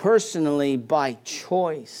 personally by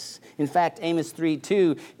choice. In fact, Amos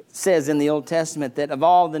 3:2 says in the Old Testament that of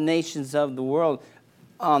all the nations of the world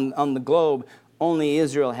on the globe, only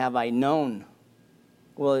Israel have I known.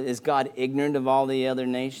 Well, is God ignorant of all the other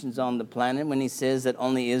nations on the planet when he says that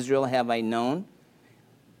only Israel have I known?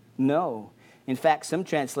 No. In fact, some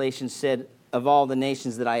translations said, of all the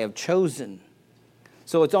nations that I have chosen.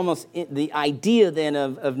 So it's almost the idea then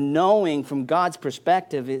of knowing from God's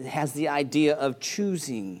perspective, it has the idea of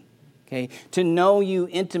choosing. Okay? To know you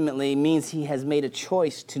intimately means he has made a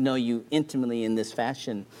choice to know you intimately in this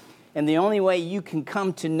fashion. And the only way you can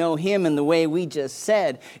come to know him in the way we just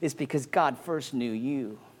said is because God first knew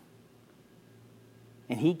you.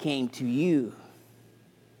 And he came to you.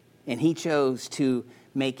 And he chose to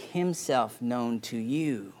make himself known to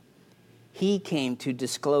you. He came to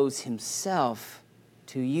disclose himself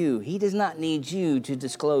to you. He does not need you to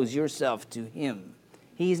disclose yourself to him.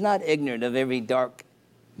 He is not ignorant of every dark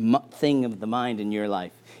thing of the mind in your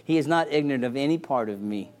life. He is not ignorant of any part of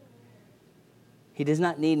me. He does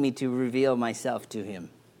not need me to reveal myself to him.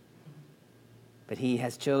 But he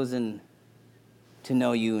has chosen to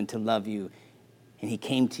know you and to love you. And he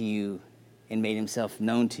came to you and made himself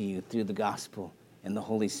known to you through the gospel and the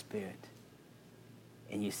Holy Spirit.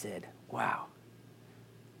 And you said, wow,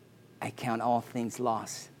 I count all things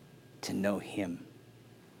lost to know him.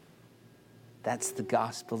 That's the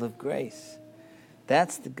gospel of grace.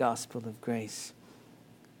 That's the gospel of grace.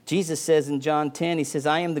 Jesus says in John 10, he says,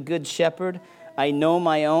 I am the good shepherd. I know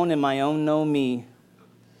my own and my own know me.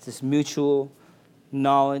 It's this mutual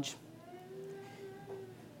knowledge.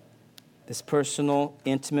 This personal,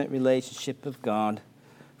 intimate relationship of God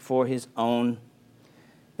for his own.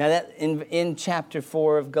 Now that in chapter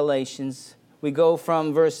 4 of Galatians, we go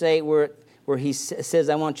from verse 8 where he says,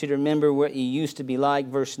 I want you to remember what you used to be like,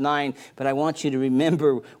 verse 9, but I want you to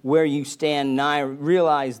remember where you stand now.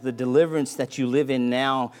 Realize the deliverance that you live in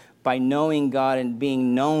now by knowing God and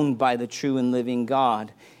being known by the true and living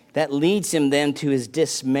God. That leads him then to his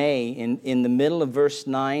dismay in the middle of verse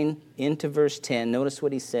 9 into verse 10. Notice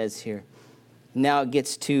what he says here. Now it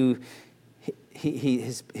gets to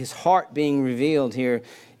his heart being revealed here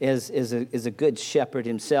as a good shepherd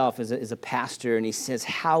himself, as a pastor. And he says,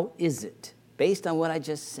 how is it, based on what I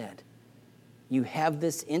just said, you have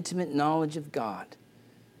this intimate knowledge of God?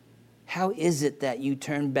 How is it that you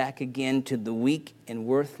turn back again to the weak and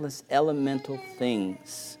worthless elemental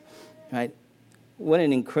things? Right? What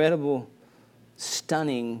an incredible,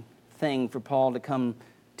 stunning thing for Paul to come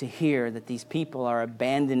to hear, that these people are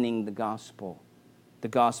abandoning the gospel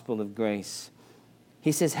of grace.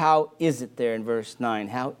 He says, how is it there in verse 9?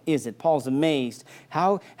 How is it? Paul's amazed.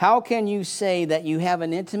 How can you say that you have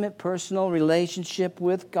an intimate personal relationship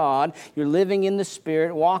with God? You're living in the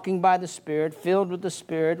Spirit, walking by the Spirit, filled with the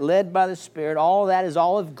Spirit, led by the Spirit. All that is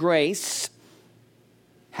all of grace.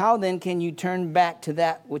 How then can you turn back to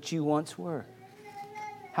that which you once were?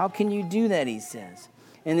 How can you do that, he says.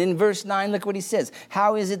 And in verse 9, look what he says.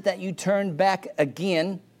 How is it that you turn back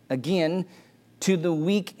again, to the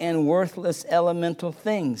weak and worthless elemental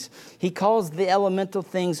things? He calls the elemental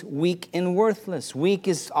things weak and worthless. Weak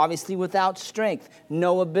is obviously without strength,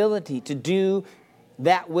 no ability to do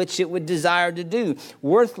that which it would desire to do.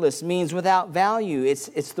 Worthless means without value.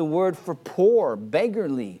 It's the word for poor,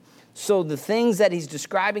 beggarly. So the things that he's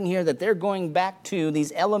describing here that they're going back to,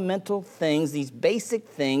 these elemental things, these basic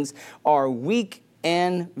things, are weak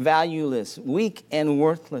and valueless, weak and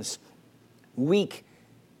worthless. Weak.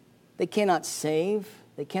 They cannot save.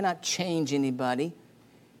 They cannot change anybody.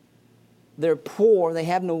 They're poor. They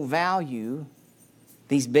have no value.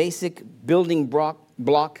 These basic building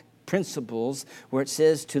block principles where it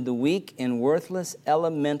says to the weak and worthless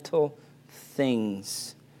elemental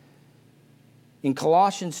things. In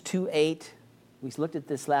Colossians 2:8, we looked at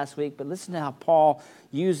this last week, but listen to how Paul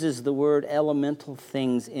uses the word elemental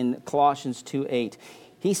things in Colossians 2:8.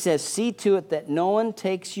 He says, see to it that no one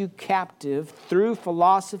takes you captive through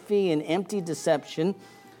philosophy and empty deception,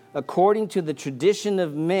 according to the tradition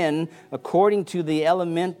of men, according to the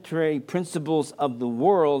elementary principles of the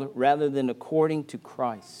world, rather than according to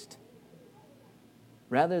Christ.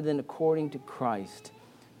 Rather than according to Christ.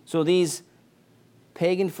 So these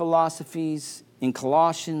pagan philosophies in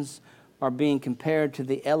Colossians are being compared to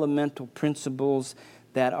the elemental principles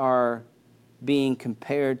that are being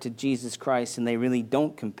compared to Jesus Christ, and they really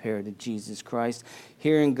don't compare to Jesus Christ.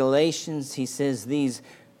 Here in Galatians, he says these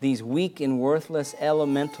weak and worthless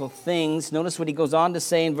elemental things. Notice what he goes on to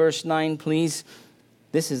say in verse 9, please.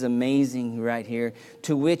 This is amazing right here.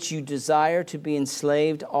 To which you desire to be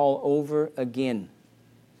enslaved all over again.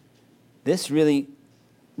 This really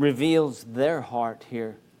reveals their heart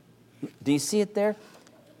here. Do you see it there?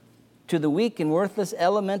 To the weak and worthless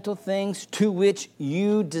elemental things to which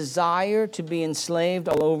you desire to be enslaved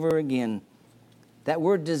all over again. That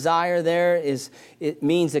word desire there it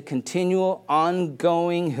means a continual,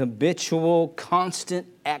 ongoing, habitual, constant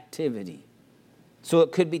activity. So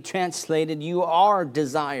it could be translated, you are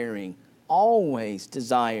desiring, always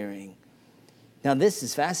desiring. Now this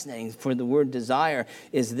is fascinating, for the word desire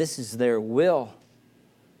this is their will.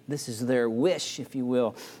 This is their wish, if you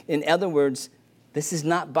will. In other words, this is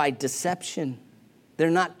not by deception. They're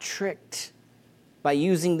not tricked by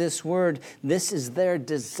using this word. This is their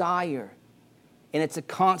desire. And it's a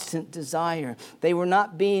constant desire. They were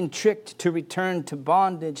not being tricked to return to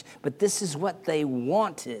bondage, but this is what they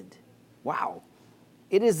wanted. Wow.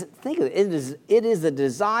 Think of it. It is a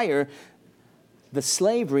desire, the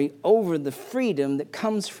slavery over the freedom that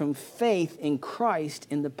comes from faith in Christ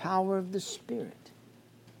in the power of the Spirit.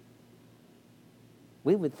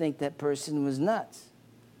 We would think that person was nuts.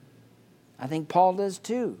 I think Paul does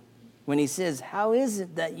too, when he says, how is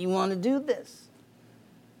it that you want to do this?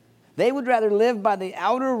 They would rather live by the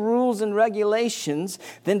outer rules and regulations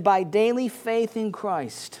than by daily faith in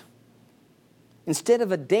Christ. Instead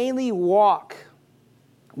of a daily walk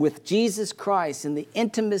with Jesus Christ in the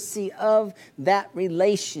intimacy of that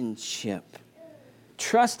relationship,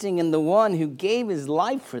 trusting in the one who gave his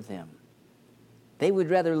life for them, they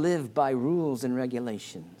would rather live by rules and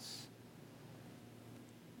regulations.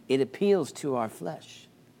 It appeals to our flesh.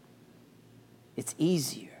 It's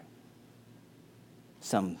easier,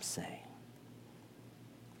 some say.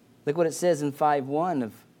 Look what it says in 5:1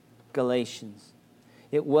 of Galatians.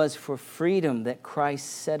 It was for freedom that Christ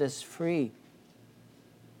set us free.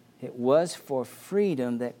 It was for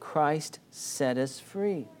freedom that Christ set us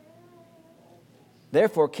free.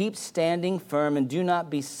 Therefore, keep standing firm and do not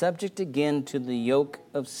be subject again to the yoke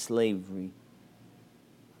of slavery.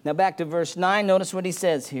 Now back to verse 9, notice what he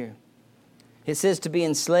says here. It says to be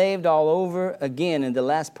enslaved all over again in the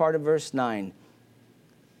last part of verse 9.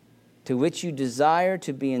 To which you desire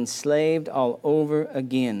to be enslaved all over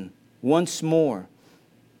again. Once more.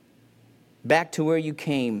 Back to where you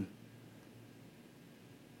came.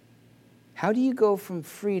 How do you go from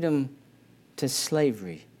freedom to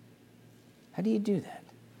slavery? How do you do that?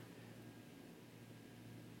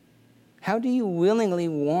 How do you willingly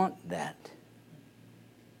want that?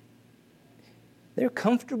 They're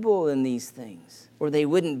comfortable in these things, or they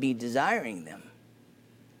wouldn't be desiring them.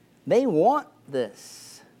 They want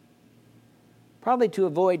this. Probably to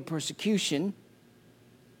avoid persecution,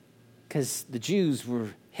 because the Jews were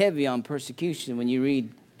heavy on persecution. When you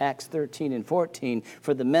read Acts 13 and 14,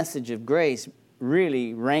 for the message of grace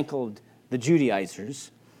really rankled the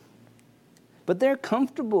Judaizers. But they're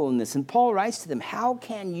comfortable in this. And Paul writes to them, how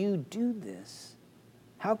can you do this?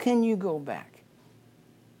 How can you go back?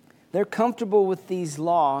 They're comfortable with these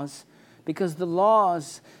laws because the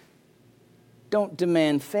laws don't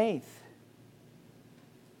demand faith.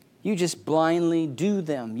 You just blindly do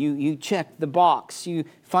them. You check the box. You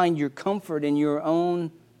find your comfort in your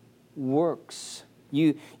own works.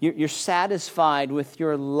 You're satisfied with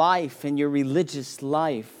your life and your religious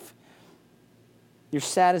life. You're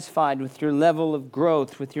satisfied with your level of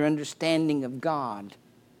growth, with your understanding of God.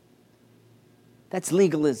 That's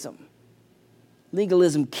legalism.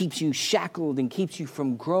 Legalism keeps you shackled and keeps you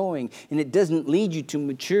from growing, and it doesn't lead you to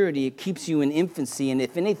maturity. It keeps you in infancy, and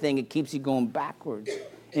if anything, it keeps you going backwards.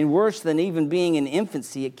 And worse than even being in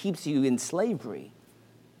infancy, it keeps you in slavery.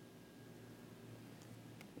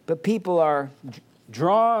 But people are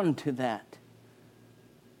drawn to that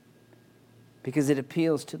because it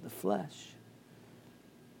appeals to the flesh.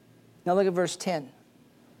 Now look at verse 10.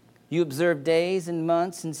 You observe days and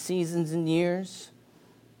months and seasons and years.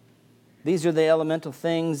 These are the elemental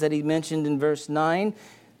things that he mentioned in verse 9.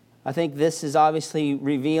 I think this is obviously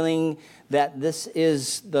revealing that this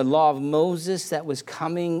is the law of Moses that was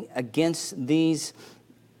coming against these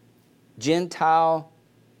Gentile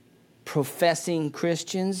professing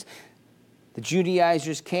Christians. The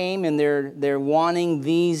Judaizers came and they're wanting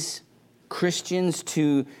these Christians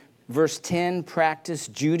to, verse 10, practice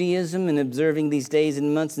Judaism and observing these days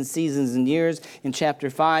and months and seasons and years. In chapter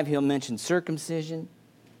 5, he'll mention circumcision.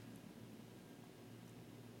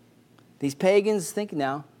 These pagans, think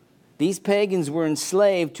now, these pagans were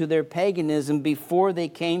enslaved to their paganism before they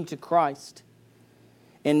came to Christ.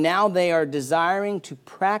 And now they are desiring to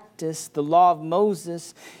practice the law of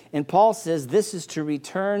Moses. And Paul says this is to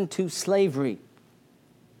return to slavery.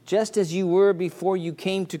 Just as you were before you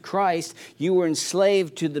came to Christ, you were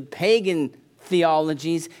enslaved to the pagan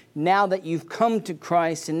theologies. Now that you've come to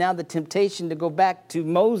Christ, and now the temptation to go back to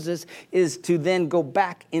Moses is to then go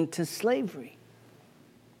back into slavery.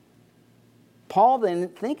 Paul then,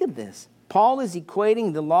 think of this. Paul is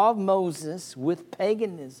equating the law of Moses with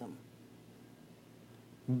paganism.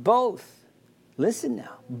 Both, listen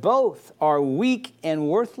now, both are weak and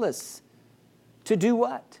worthless. To do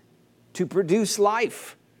what? To produce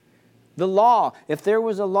life. The law, if there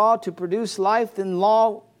was a law to produce life, then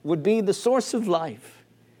law would be the source of life.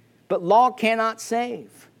 But law cannot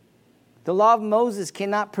save. The law of Moses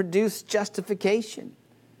cannot produce justification,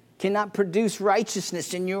 cannot produce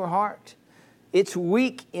righteousness in your heart. It's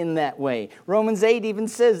weak in that way. Romans 8 even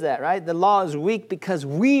says that, right? The law is weak because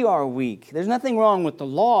we are weak. There's nothing wrong with the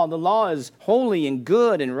law. The law is holy and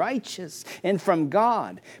good and righteous and from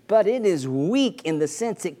God. But it is weak in the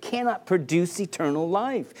sense it cannot produce eternal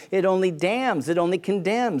life. It only damns, it only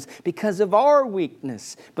condemns because of our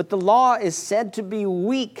weakness. But the law is said to be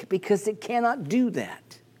weak because it cannot do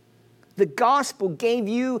that. The gospel gave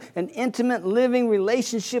you an intimate living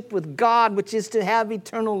relationship with God, which is to have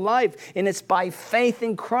eternal life. And it's by faith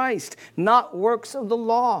in Christ, not works of the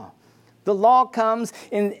law. The law comes,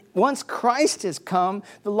 and once Christ has come,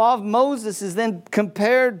 the law of Moses is then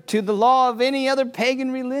compared to the law of any other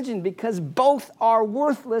pagan religion because both are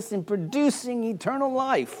worthless in producing eternal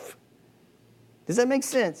life. Does that make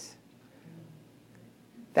sense?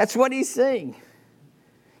 That's what he's saying.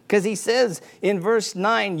 Because he says in verse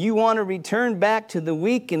 9, you want to return back to the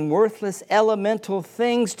weak and worthless elemental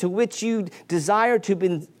things to which you desire to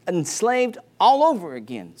be enslaved all over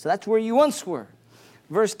again. So that's where you once were.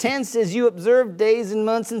 Verse 10 says you observe days and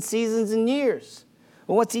months and seasons and years.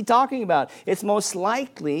 Well, what's he talking about? It's most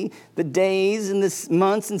likely the days and the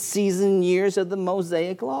months and seasons and years of the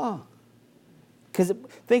Mosaic law. Because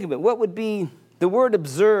think of it, what would be the word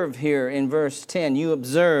observe here in verse 10, you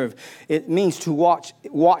observe, it means to watch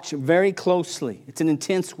very closely. It's an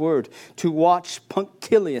intense word, to watch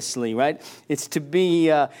punctiliously, right? It's to be,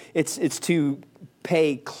 it's to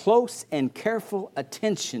pay close and careful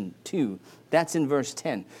attention to. That's in verse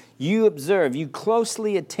 10. You observe, you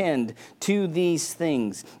closely attend to these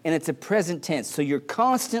things. And it's a present tense. So you're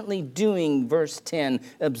constantly doing, verse 10,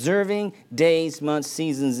 observing days, months,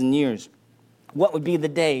 seasons, and years. What would be the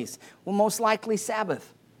days? Well, most likely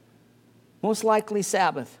Sabbath. Most likely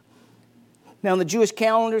Sabbath. Now, in the Jewish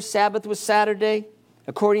calendar, Sabbath was Saturday.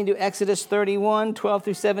 According to Exodus 31, 12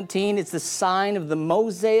 through 17, it's the sign of the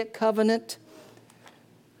Mosaic covenant.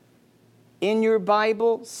 In your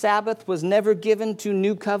Bible, Sabbath was never given to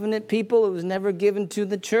New Covenant people. It was never given to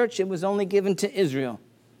the church. It was only given to Israel.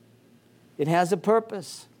 It has a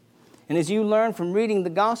purpose. And as you learn from reading the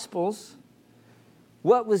Gospels,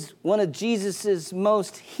 what was one of Jesus'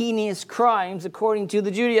 most heinous crimes according to the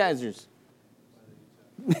Judaizers?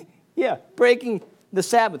 Yeah, breaking the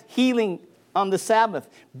Sabbath, healing on the Sabbath,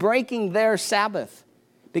 breaking their Sabbath.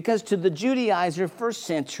 Because to the Judaizer first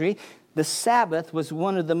century, the Sabbath was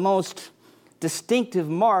one of the most distinctive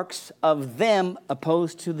marks of them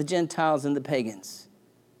opposed to the Gentiles and the pagans.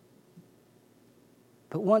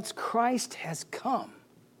 But once Christ has come,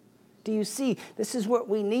 do you see? This is what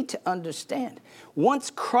we need to understand. Once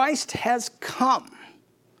Christ has come,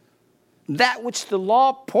 that which the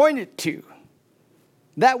law pointed to,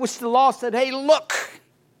 that which the law said, hey, look,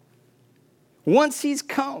 once he's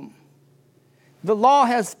come, the law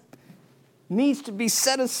needs to be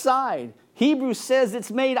set aside. Hebrews says it's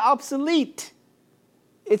made obsolete.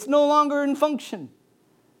 It's no longer in function.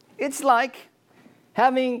 It's like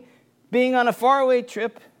being on a faraway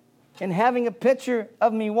trip and having a picture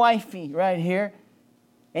of me wifey right here,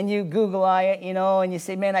 and you Google eye it, and you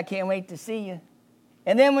say, man, I can't wait to see you.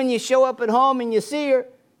 And then when you show up at home and you see her,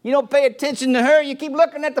 you don't pay attention to her, you keep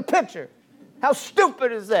looking at the picture. How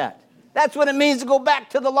stupid is that? That's what it means to go back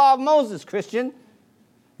to the law of Moses, Christian.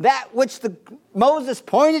 That which Moses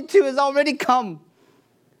pointed to has already come.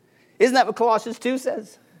 Isn't that what Colossians 2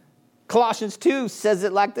 says? Colossians 2 says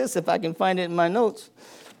it like this, if I can find it in my notes.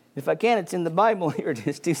 If I can, it's in the Bible. Here it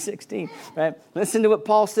is, 2:16. Right? Listen to what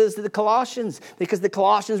Paul says to the Colossians, because the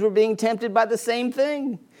Colossians were being tempted by the same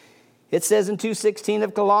thing. It says in 2:16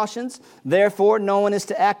 of Colossians, therefore no one is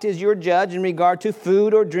to act as your judge in regard to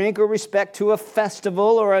food or drink or respect to a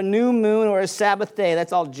festival or a new moon or a Sabbath day.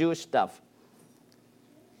 That's all Jewish stuff.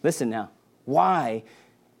 Listen now. Why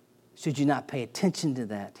should you not pay attention to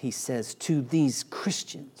that? He says to these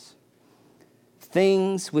Christians,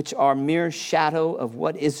 things which are mere shadow of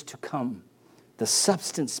what is to come. The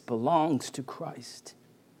substance belongs to Christ.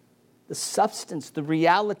 The substance, the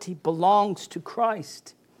reality belongs to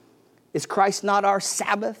Christ. Is Christ not our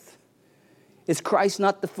Sabbath? Is Christ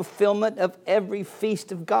not the fulfillment of every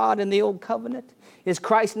feast of God in the Old Covenant? Is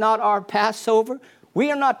Christ not our Passover?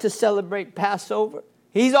 We are not to celebrate Passover.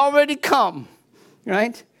 He's already come,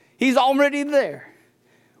 right? He's already there.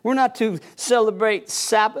 We're not to celebrate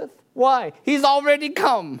Sabbath. Why? He's already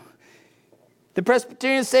come. The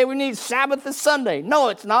Presbyterians say we need Sabbath is Sunday. No,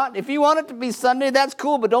 it's not. If you want it to be Sunday, that's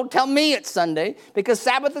cool, but don't tell me it's Sunday because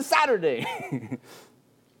Sabbath is Saturday.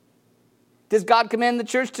 Does God command the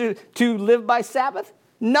church to live by Sabbath?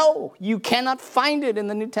 No, you cannot find it in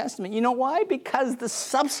the New Testament. You know why? Because the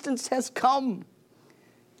substance has come.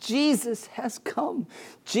 Jesus has come.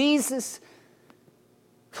 Jesus.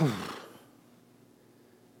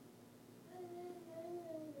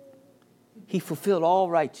 He fulfilled all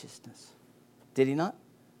righteousness. Did he not?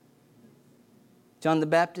 John the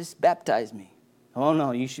Baptist, baptize me. Oh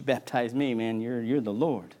no, you should baptize me, man. You're the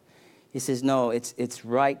Lord. He says, no, it's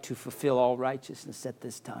right to fulfill all righteousness at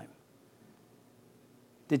this time.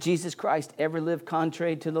 Did Jesus Christ ever live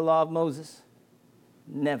contrary to the law of Moses?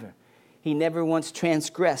 Never. He never once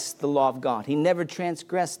transgressed the law of God. He never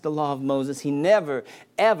transgressed the law of Moses. He never,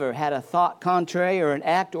 ever had a thought contrary or an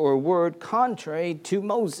act or a word contrary to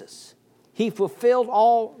Moses. He fulfilled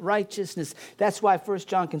all righteousness. That's why 1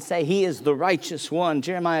 John can say he is the righteous one.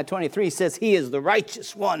 Jeremiah 23 says he is the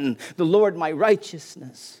righteous one, the Lord my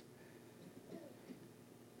righteousness.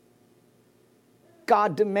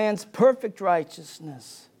 God demands perfect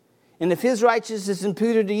righteousness. And if his righteousness is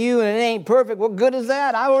imputed to you and it ain't perfect, what good is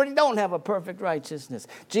that? I already don't have a perfect righteousness.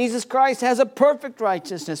 Jesus Christ has a perfect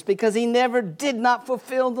righteousness because he never did not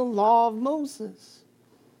fulfill the law of Moses.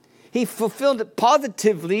 He fulfilled it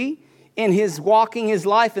positively in his walking his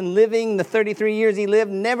life and living the 33 years he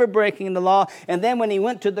lived, never breaking the law. And then when he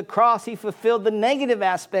went to the cross, he fulfilled the negative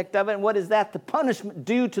aspect of it. And what is that? The punishment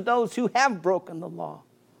due to those who have broken the law.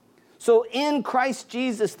 So in Christ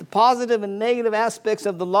Jesus, the positive and negative aspects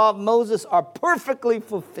of the law of Moses are perfectly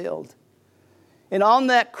fulfilled. And on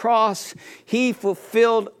that cross, he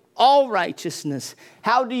fulfilled all righteousness.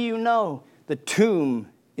 How do you know? The tomb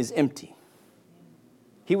is empty.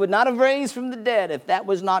 He would not have raised from the dead if that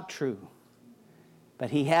was not true. But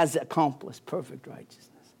he has accomplished perfect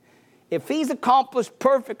righteousness. If he's accomplished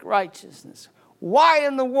perfect righteousness, why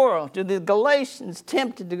in the world do the Galatians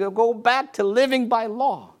tempted to go back to living by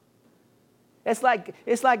law? It's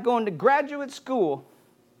like going to graduate school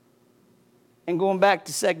and going back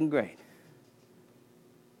to second grade.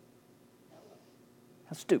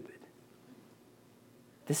 How stupid.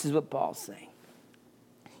 This is what Paul's saying.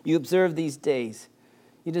 You observe these days.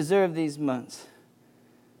 You deserve these months,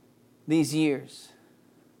 these years.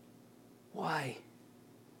 Why?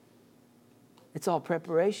 It's all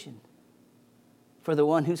preparation for the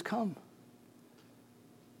one who's come.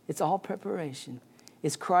 It's all preparation.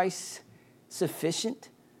 Is Christ sufficient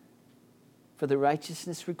for the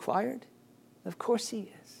righteousness required? Of course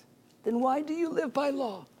he is. Then why do you live by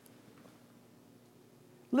law?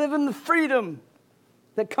 Live in the freedom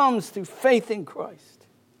that comes through faith in Christ.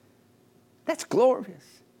 That's glorious.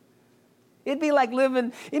 It'd be like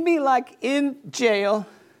in jail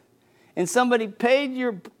and somebody paid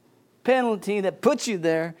your penalty that put you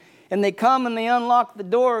there and they come and they unlock the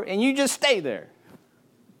door and you just stay there.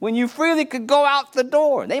 When you freely could go out the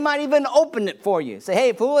door. They might even open it for you. Say,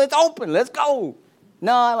 hey, fool, it's open. Let's go.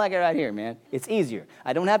 No, I like it right here, man. It's easier.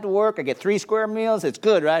 I don't have to work. I get 3 square meals. It's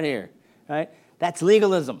good right here. Right? That's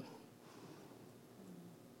legalism.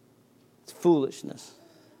 It's foolishness.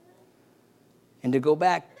 And to go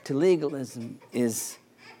back to legalism is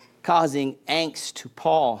causing angst to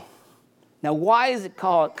Paul. Now, why is it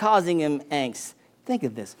causing him angst? Think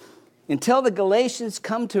of this. Until the Galatians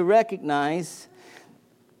come to recognize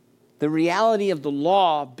the reality of the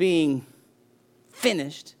law being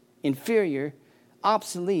finished, inferior,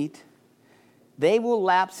 obsolete, they will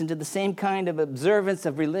lapse into the same kind of observance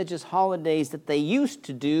of religious holidays that they used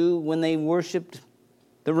to do when they worshiped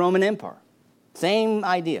the Roman Empire. Same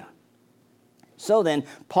idea. So then,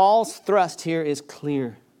 Paul's thrust here is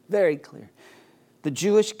clear, very clear. The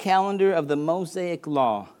Jewish calendar of the Mosaic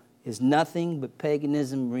law is nothing but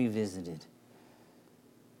paganism revisited.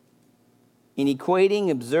 In equating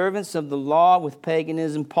observance of the law with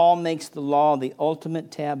paganism, Paul makes the law the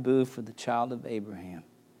ultimate taboo for the child of Abraham.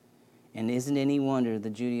 And isn't any wonder the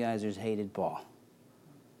Judaizers hated Paul?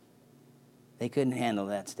 They couldn't handle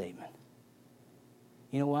that statement.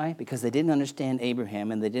 You know why? Because they didn't understand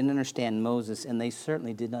Abraham, and they didn't understand Moses, and they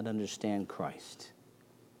certainly did not understand Christ.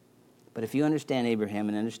 But if you understand Abraham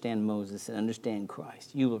and understand Moses and understand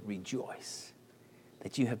Christ, you will rejoice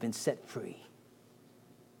that you have been set free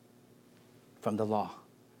from the law.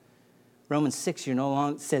 Romans 6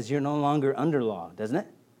 says you're no longer under law, doesn't it?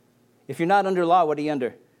 If you're not under law, what are you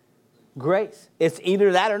under? Grace. It's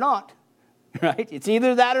either that or not, right? It's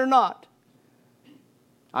either that or not.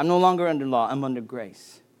 I'm no longer under law. I'm under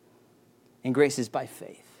grace. And grace is by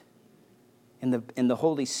faith in the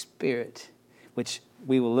Holy Spirit, which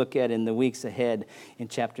we will look at in the weeks ahead in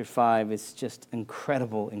chapter 5. It's just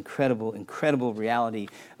incredible, incredible, incredible reality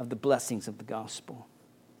of the blessings of the gospel.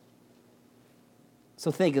 So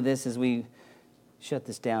think of this as we shut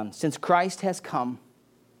this down. Since Christ has come,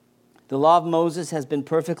 the law of Moses has been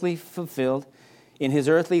perfectly fulfilled. In his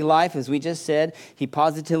earthly life, as we just said, he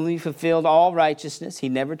positively fulfilled all righteousness. He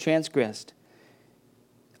never transgressed.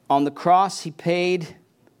 On the cross, he paid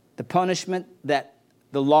the punishment that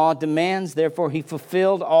the law demands. Therefore, he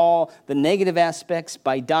fulfilled all the negative aspects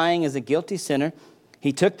by dying as a guilty sinner.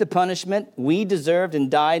 He took the punishment we deserved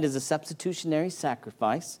and died as a substitutionary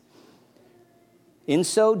sacrifice. In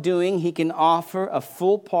so doing, he can offer a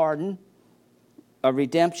full pardon, a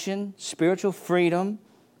redemption, spiritual freedom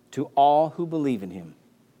to all who believe in him.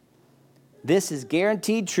 This is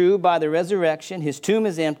guaranteed true by the resurrection. His tomb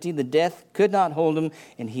is empty, the death could not hold him,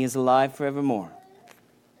 and he is alive forevermore.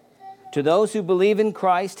 To those who believe in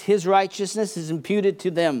Christ, his righteousness is imputed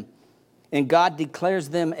to them, and God declares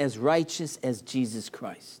them as righteous as Jesus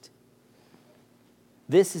Christ.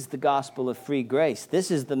 This is the gospel of free grace.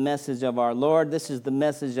 This is the message of our Lord. This is the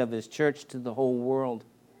message of his church to the whole world.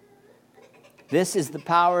 This is the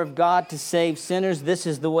power of God to save sinners. This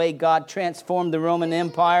is the way God transformed the Roman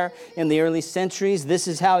Empire in the early centuries. This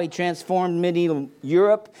is how he transformed medieval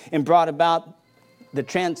Europe and brought about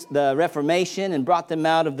the Reformation and brought them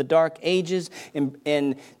out of the Dark Ages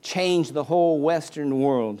and changed the whole Western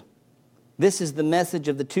world. This is the message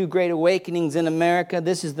of the two great awakenings in America.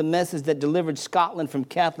 This is the message that delivered Scotland from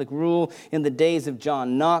Catholic rule in the days of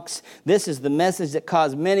John Knox. This is the message that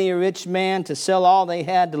caused many a rich man to sell all they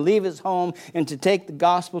had, to leave his home, and to take the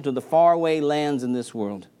gospel to the faraway lands in this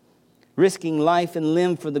world, risking life and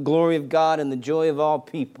limb for the glory of God and the joy of all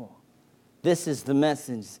people. This is the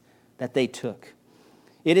message that they took.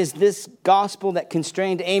 It is this gospel that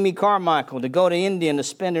constrained Amy Carmichael to go to India and to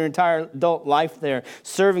spend her entire adult life there,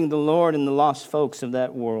 serving the Lord and the lost folks of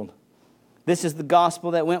that world. This is the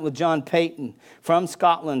gospel that went with John Peyton from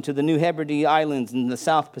Scotland to the New Hebrides Islands in the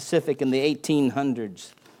South Pacific in the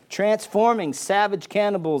 1800s, transforming savage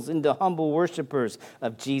cannibals into humble worshipers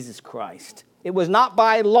of Jesus Christ. It was not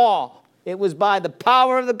by law. It was by the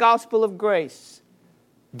power of the gospel of grace.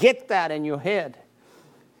 Get that in your head.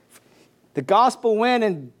 The gospel went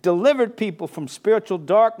and delivered people from spiritual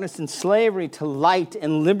darkness and slavery to light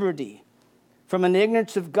and liberty, from an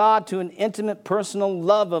ignorance of God to an intimate personal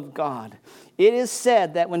love of God. It is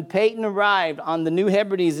said that when Peyton arrived on the New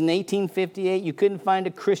Hebrides in 1858, you couldn't find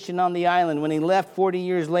a Christian on the island. When he left 40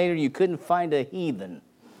 years later, you couldn't find a heathen.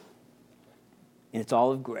 And it's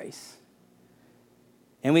all of grace.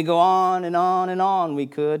 And we go on and on and on we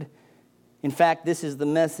could. In fact, this is the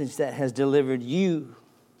message that has delivered you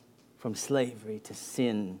from slavery to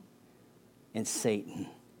sin and Satan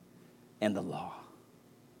and the law.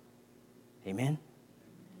 Amen?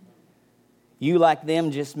 You, like them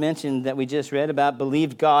just mentioned that we just read about,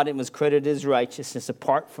 believed God and was credited as righteousness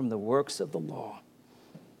apart from the works of the law.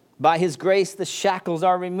 By his grace, the shackles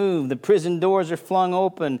are removed, the prison doors are flung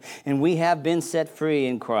open, and we have been set free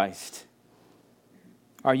in Christ.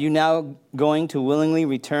 Are you now going to willingly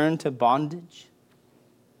return to bondage?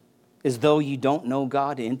 As though you don't know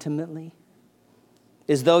God intimately?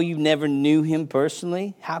 As though you never knew him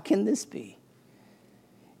personally? How can this be?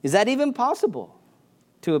 Is that even possible,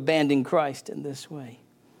 to abandon Christ in this way?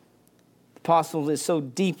 The apostle is so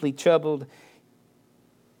deeply troubled.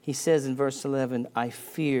 He says in verse 11, I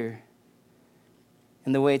fear.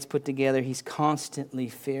 And the way it's put together, he's constantly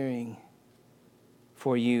fearing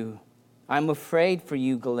for you. I'm afraid for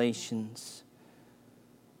you, Galatians.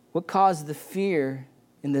 What caused the fear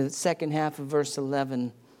in the second half of verse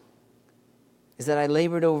 11 is that I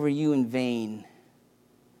labored over you in vain.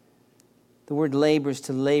 The word labor is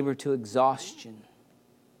to labor to exhaustion.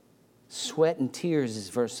 Sweat and tears is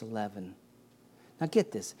verse 11. Now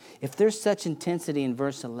get this. If there's such intensity in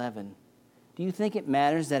verse 11, Do you think it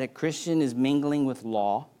matters that a Christian is mingling with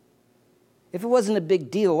law? If it wasn't a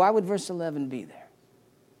big deal, why would verse 11 be there?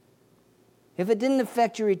 If it didn't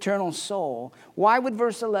affect your eternal soul, why would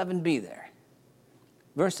verse 11 be there?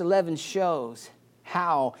 Verse 11 shows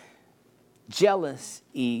how jealous,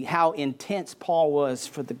 how intense Paul was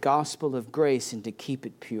for the gospel of grace and to keep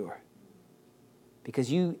it pure.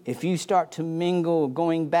 Because if you start to mingle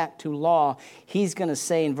going back to law, he's going to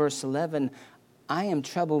say in verse 11, I am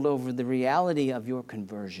troubled over the reality of your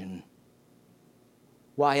conversion.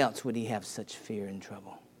 Why else would he have such fear and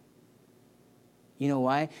trouble? You know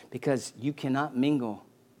why? Because you cannot mingle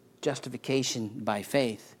justification by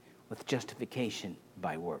faith with justification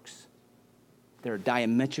by works. They're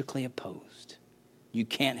diametrically opposed. You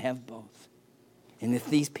can't have both. And if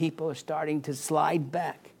these people are starting to slide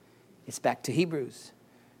back, it's back to Hebrews,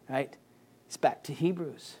 right? It's back to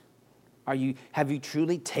Hebrews. Have you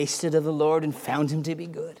truly tasted of the Lord and found him to be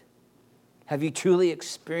good? Have you truly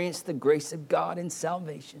experienced the grace of God in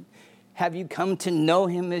salvation? Have you come to know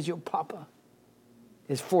him as your Papa?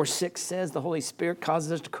 As 4:6 says, the Holy Spirit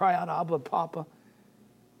causes us to cry out, Abba, Papa.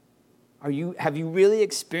 Have you really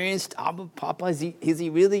experienced Abba, Papa? Is he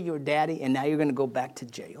really your daddy? And now you're going to go back to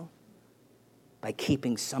jail by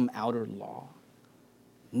keeping some outer law?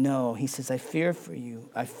 No, he says, I fear for you.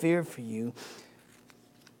 I fear for you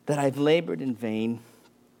that I've labored in vain,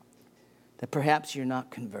 that perhaps you're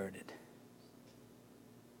not converted.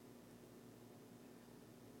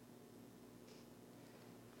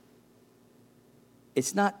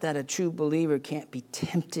 It's not that a true believer can't be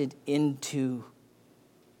tempted into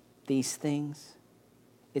these things.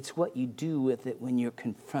 It's what you do with it when you're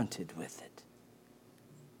confronted with it.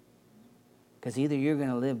 Because either you're going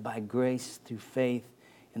to live by grace through faith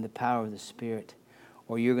in the power of the Spirit,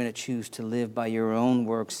 or you're going to choose to live by your own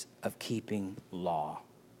works of keeping law.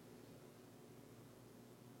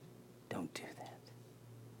 Don't do that.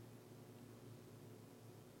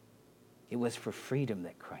 It was for freedom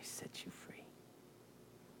that Christ set you free.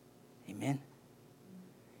 Amen?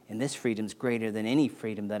 And this freedom's greater than any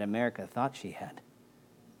freedom that America thought she had.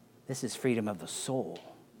 This is freedom of the soul.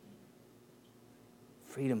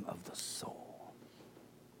 Freedom of the soul.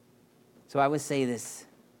 So I would say this.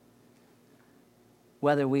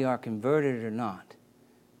 Whether we are converted or not,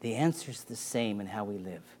 the answer is the same in how we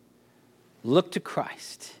live. Look to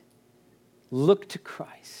Christ. Look to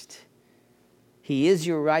Christ. He is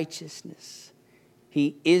your righteousness.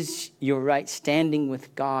 He is your right standing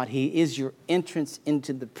with God. He is your entrance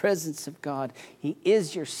into the presence of God. He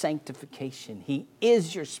is your sanctification. He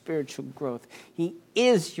is your spiritual growth. He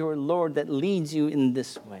is your Lord that leads you in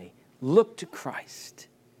this way. Look to Christ.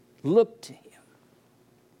 Look to Him.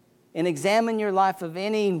 And examine your life of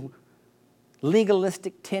any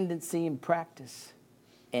legalistic tendency and practice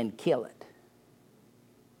and kill it.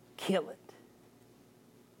 Kill it.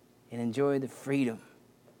 And enjoy the freedom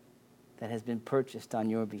that has been purchased on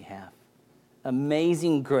your behalf.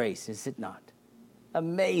 Amazing grace, is it not?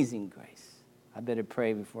 Amazing grace. I better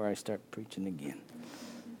pray before I start preaching again.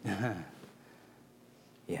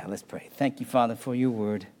 Yeah, let's pray. Thank you, Father, for your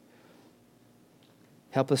word.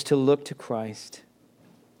 Help us to look to Christ,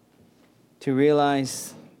 to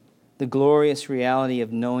realize the glorious reality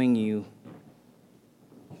of knowing you.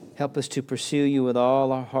 Help us to pursue you with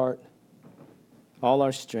all our heart, all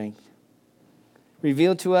our strength.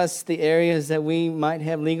 Reveal to us the areas that we might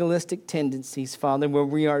have legalistic tendencies, Father, where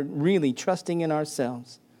we are really trusting in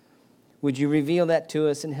ourselves. Would you reveal that to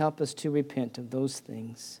us and help us to repent of those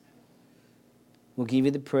things? We'll give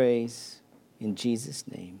you the praise in Jesus'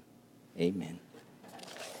 name. Amen.